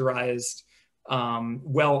characterized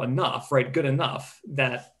well enough, right? Good enough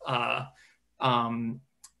that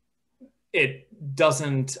it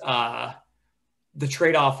doesn't, the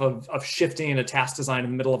trade-off of shifting a task design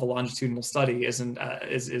in the middle of a longitudinal study is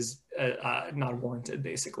not warranted,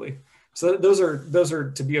 basically. So those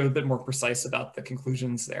are to be a bit more precise about the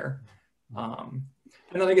conclusions there. And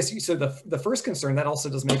then I guess, so the first concern, that also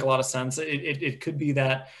does make a lot of sense. It could be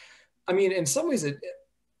that, I mean, in some ways,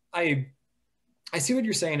 I see what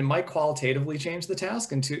you're saying. It might qualitatively change the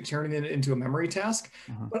task and turning it into a memory task,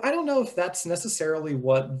 but I don't know if that's necessarily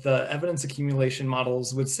what the evidence accumulation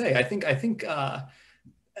models would say. I think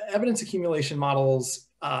evidence accumulation models,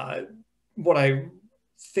 what I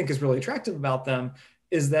think is really attractive about them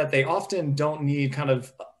is that they often don't need kind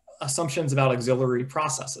of assumptions about auxiliary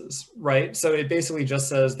processes, right? So it basically just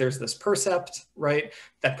says there's this percept, right?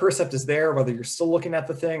 That percept is there, whether you're still looking at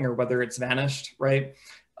the thing or whether it's vanished, right?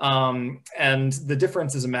 And the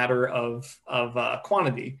difference is a matter of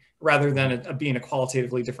quantity rather than it being a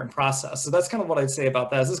qualitatively different process. So that's kind of what I'd say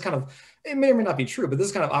about that. This is kind of, it may or may not be true, but this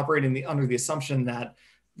is kind of operating under the assumption that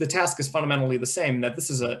the task is fundamentally the same, that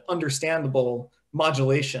this is an understandable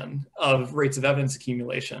modulation of rates of evidence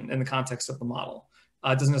accumulation in the context of the model.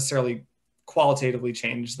 It doesn't necessarily qualitatively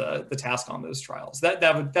change the task on those trials.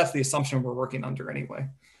 That's the assumption we're working under anyway.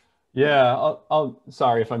 Yeah, I'll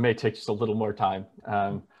sorry if I may take just a little more time.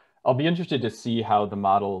 I'll be interested to see how the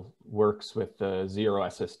model works with the zero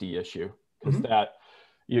SSD issue, because that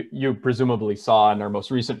you presumably saw in our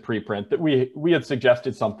most recent preprint that we had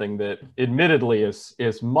suggested something that admittedly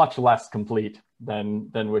is much less complete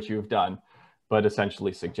than what you've done, but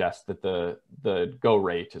essentially suggests that the go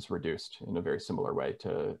rate is reduced in a very similar way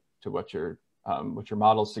to what your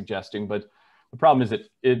model's suggesting. But the problem is that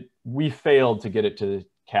we failed to get it to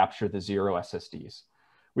capture the zero SSDs.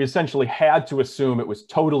 We essentially had to assume it was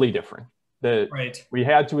totally different. That we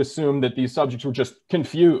had to assume that these subjects were just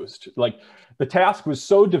confused. Like the task was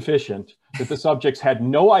so deficient that the subjects had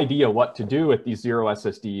no idea what to do with these zero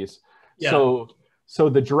SSDs. Yeah. So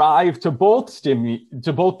the drive to both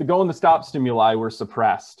the go and the stop stimuli were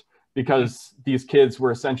suppressed because these kids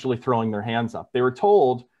were essentially throwing their hands up. They were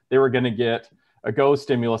told they were going to get a go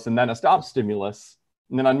stimulus and then a stop stimulus.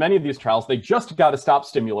 And then on many of these trials, they just got a stop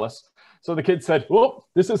stimulus. So the kid said, "Oh,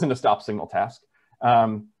 this isn't a stop signal task."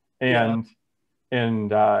 And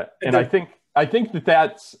I think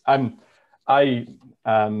that's I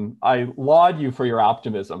laud you for your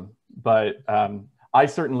optimism, but I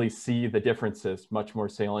certainly see the differences much more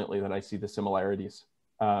saliently than I see the similarities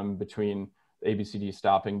between ABCD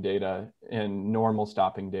stopping data and normal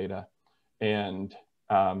stopping data, and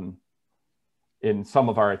in some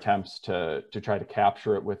of our attempts to try to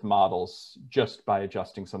capture it with models just by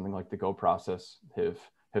adjusting something like the Go process have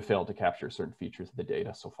failed to capture certain features of the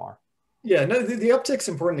data so far. Yeah, no, the uptick's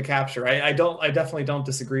important to capture. I definitely don't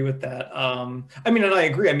disagree with that. I mean, and I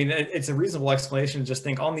agree. I mean, it's a reasonable explanation to just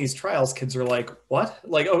think on these trials, kids are like, what?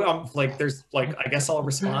 Like, oh, I'm like, there's like, I guess I'll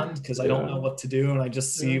respond because I don't know what to do. And I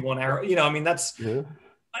just see one arrow, you know, I mean, that's,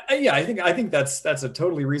 I think that's a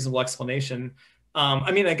totally reasonable explanation.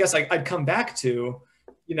 I mean, I guess I'd come back to,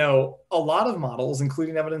 you know, a lot of models,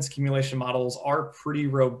 including evidence accumulation models, are pretty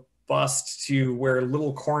robust to where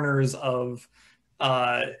little corners of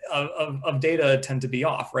data tend to be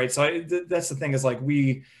off, right? So that's the thing is like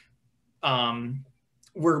our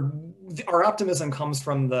optimism comes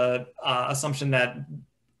from the assumption that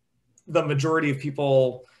the majority of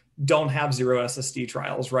people don't have zero SSD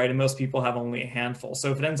trials, right? And most people have only a handful.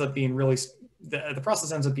 So if it ends up being really, the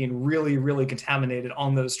process ends up being really, really contaminated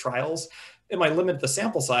on those trials, it might limit the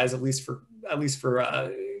sample size, at least for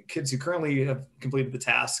kids who currently have completed the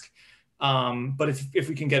task. But if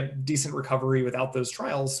we can get decent recovery without those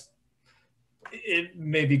trials, it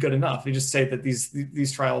may be good enough. We just say that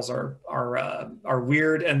these trials are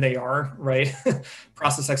weird, and they are, right?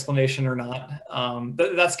 Process explanation or not.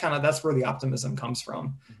 That's where the optimism comes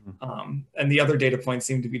from. And the other data points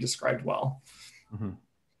seem to be described well.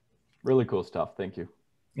 Really cool stuff. Thank you.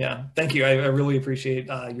 Yeah, thank you. I really appreciate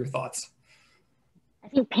your thoughts. I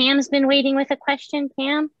think Pam's been waiting with a question.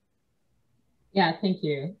 Pam? Yeah, thank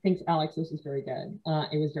you. Thanks, Alex. This is very good.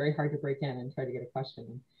 It was very hard to break in and try to get a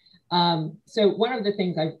question. So one of the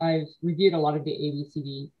things I've reviewed a lot of the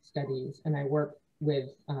ABCD studies, and I work with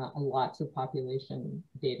lots of population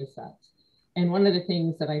data sets. And one of the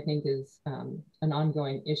things that I think is an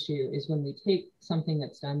ongoing issue is when we take something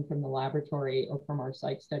that's done from the laboratory or from our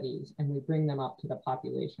psych studies and we bring them up to the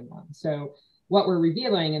population one. So what we're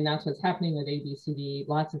revealing, and that's what's happening with ABCD,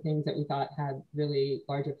 lots of things that we thought had really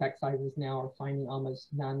large effect sizes now are finding almost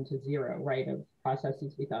none to zero, right, of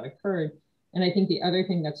processes we thought occurred. And I think the other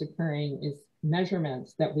thing that's occurring is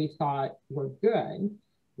measurements that we thought were good,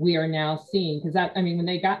 we are now seeing, because that, I mean, when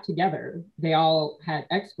they got together, they all had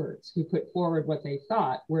experts who put forward what they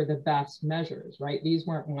thought were the best measures, right? These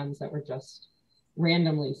weren't ones that were just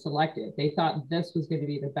randomly selected. They thought this was going to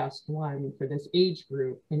be the best one for this age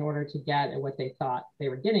group in order to get at what they thought they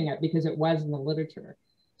were getting at, because it was in the literature.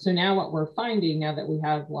 So now what we're finding, now that we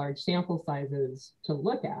have large sample sizes to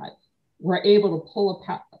look at, we're able to pull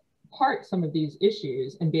apart some of these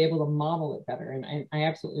issues and be able to model it better. And I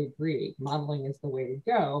absolutely agree, modeling is the way to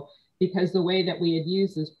go, because the way that we had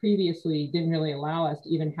used this previously didn't really allow us to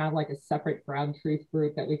even have like a separate ground truth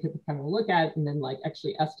group that we could kind of look at and then like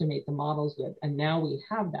actually estimate the models with. And now we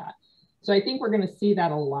have that. So I think we're going to see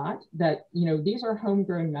that a lot, that, you know, these are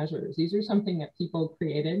homegrown measures. These are something that people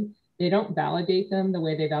created. They don't validate them the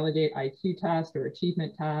way they validate IQ tests or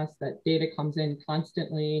achievement tests, that data comes in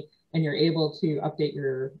constantly. and you're able to update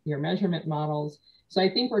your measurement models. So I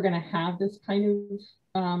think we're going to have this kind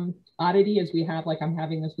of oddity as we have, like I'm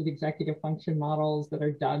having this with executive function models that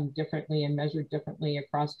are done differently and measured differently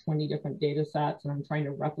across 20 different data sets. And I'm trying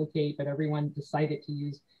to replicate, but everyone decided to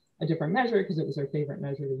use a different measure because it was their favorite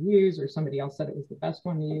measure to use, or somebody else said it was the best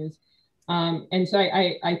one to use. And so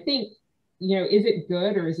I think, you know, is it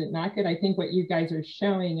good or is it not good? I think what you guys are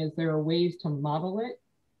showing is there are ways to model it,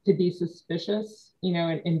 to be suspicious, you know,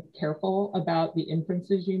 and careful about the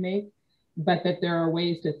inferences you make, but that there are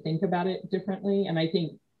ways to think about it differently. And I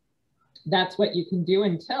think that's what you can do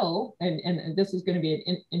until, and this is going to be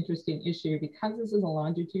an interesting issue because this is a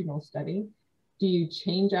longitudinal study. Do you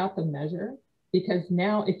change out the measure? Because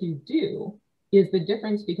now if you do, is the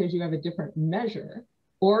difference because you have a different measure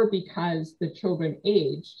or because the children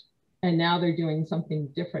aged and now they're doing something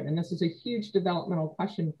different? And this is a huge developmental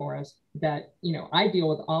question for us that, you know, I deal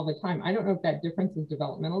with all the time. I don't know if that difference is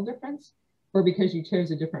developmental difference or because you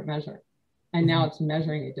chose a different measure and now it's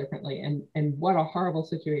measuring it differently. And what a horrible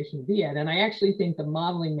situation to be in. And I actually think the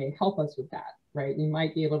modeling may help us with that, right? We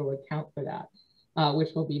might be able to account for that, which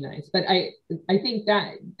will be nice. But I think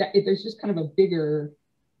that there's just kind of a bigger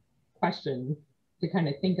question to kind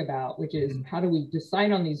of think about, which is how do we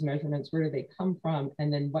decide on these measurements? Where do they come from?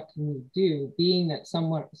 And then what can we do, being that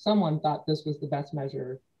someone thought this was the best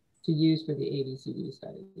measure to use for the ABCD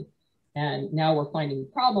study. And now we're finding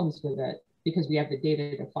problems with it because we have the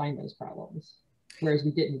data to find those problems, whereas we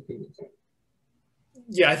didn't previously.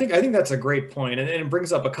 Yeah, I think that's a great point, and it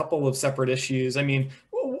brings up a couple of separate issues. I mean,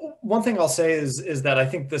 one thing I'll say is that I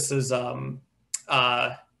think this is,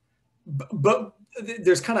 but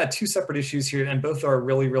there's kind of two separate issues here, and both are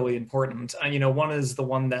really, really important. You know, one is the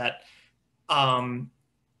one that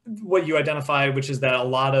what you identified, which is that a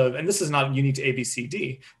lot of, and this is not unique to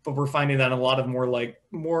ABCD, but we're finding that a lot of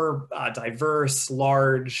more diverse,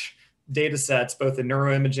 large data sets, both in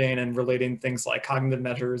neuroimaging and relating things like cognitive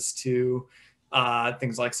measures to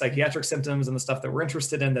things like psychiatric symptoms and the stuff that we're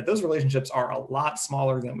interested in, that those relationships are a lot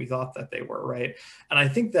smaller than we thought that they were, right? And I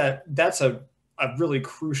think that that's a really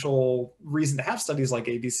crucial reason to have studies like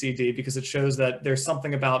ABCD, because it shows that there's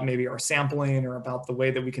something about maybe our sampling or about the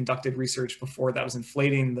way that we conducted research before that was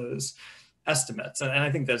inflating those estimates. And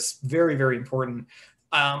I think that's very, very important.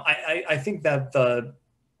 I think that the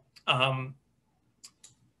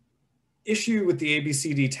issue with the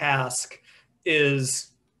ABCD task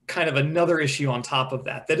is kind of another issue on top of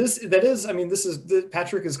that. That is, I mean,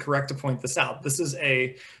 Patrick is correct to point this out. This is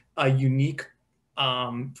a unique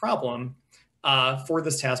problem for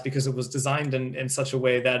this task because it was designed in such a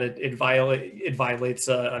way that it violates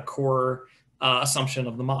a core assumption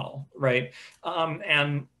of the model, right?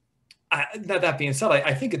 And that being said,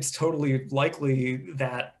 I think it's totally likely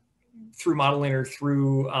that through modeling or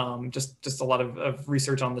through just a lot of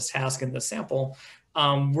research on this task and this sample,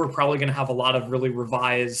 we're probably going to have a lot of really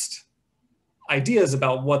revised ideas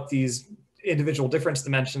about what these individual difference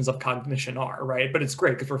dimensions of cognition are, right? But it's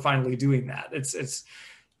great because we're finally doing that. It's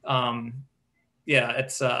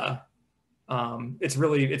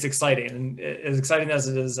exciting, and as exciting as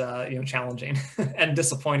it is, you know, challenging and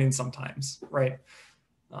disappointing sometimes, right?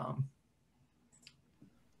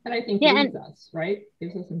 But I think gives us, right?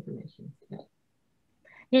 Gives us information. Yeah.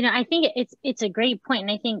 You know, I think it's a great point, and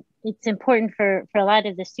I think it's important for a lot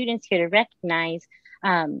of the students here to recognize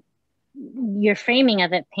your framing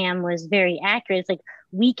of it, Pam, was very accurate. It's like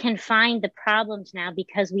we can find the problems now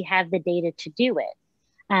because we have the data to do it.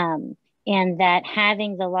 And that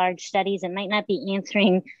having the large studies, it might not be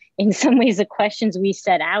answering in some ways the questions we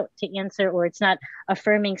set out to answer, or it's not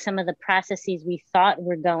affirming some of the processes we thought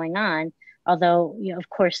were going on. Although, you know, of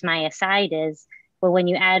course, my aside is, well, when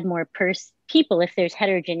you add more people, if there's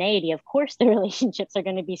heterogeneity, of course, the relationships are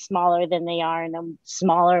going to be smaller than they are in a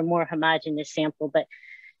smaller, more homogeneous sample, but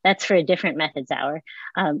that's for a different methods hour.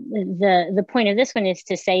 The point of this one is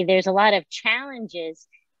to say there's a lot of challenges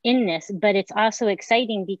in this, but it's also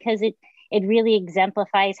exciting because it really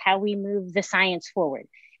exemplifies how we move the science forward.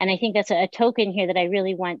 And I think that's a token here that I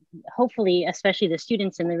really want, hopefully, especially the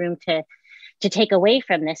students in the room to take away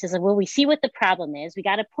from this is, well, we see what the problem is. We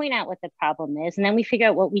got to point out what the problem is, and then we figure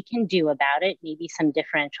out what we can do about it, maybe some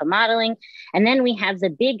differential modeling. And then we have the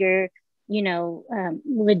bigger, you know,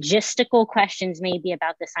 logistical questions maybe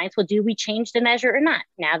about the science. Well, do we change the measure or not?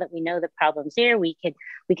 Now that we know the problem's there, we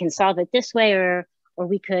can solve it this way, or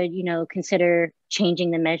we could, you know, consider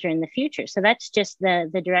changing the measure in the future. So that's just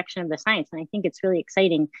the direction of the science. And I think it's really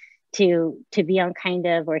exciting to be on kind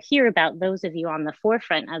of, or hear about those of you on the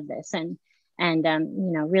forefront of this, and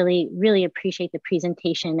you know, really, really appreciate the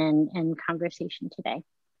presentation and conversation today.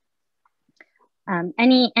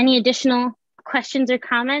 Any additional questions or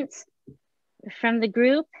comments from the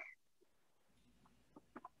group?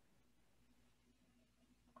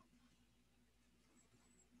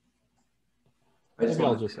 Maybe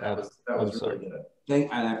I'll just add. That was really good.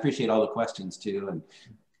 And I appreciate all the questions too, and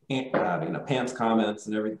you know, Pam's comments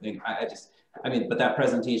and everything. I mean, but that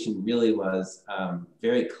presentation really was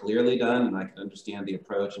very clearly done, and I can understand the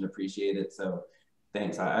approach and appreciate it. So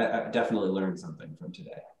thanks. I definitely learned something from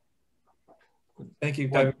today. Thank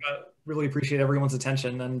you. I really appreciate everyone's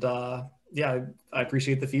attention, and yeah, I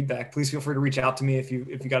appreciate the feedback. Please feel free to reach out to me if you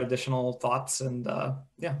got additional thoughts. And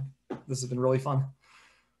yeah, this has been really fun.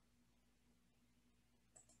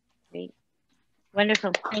 Great.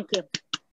 Wonderful. Thank you.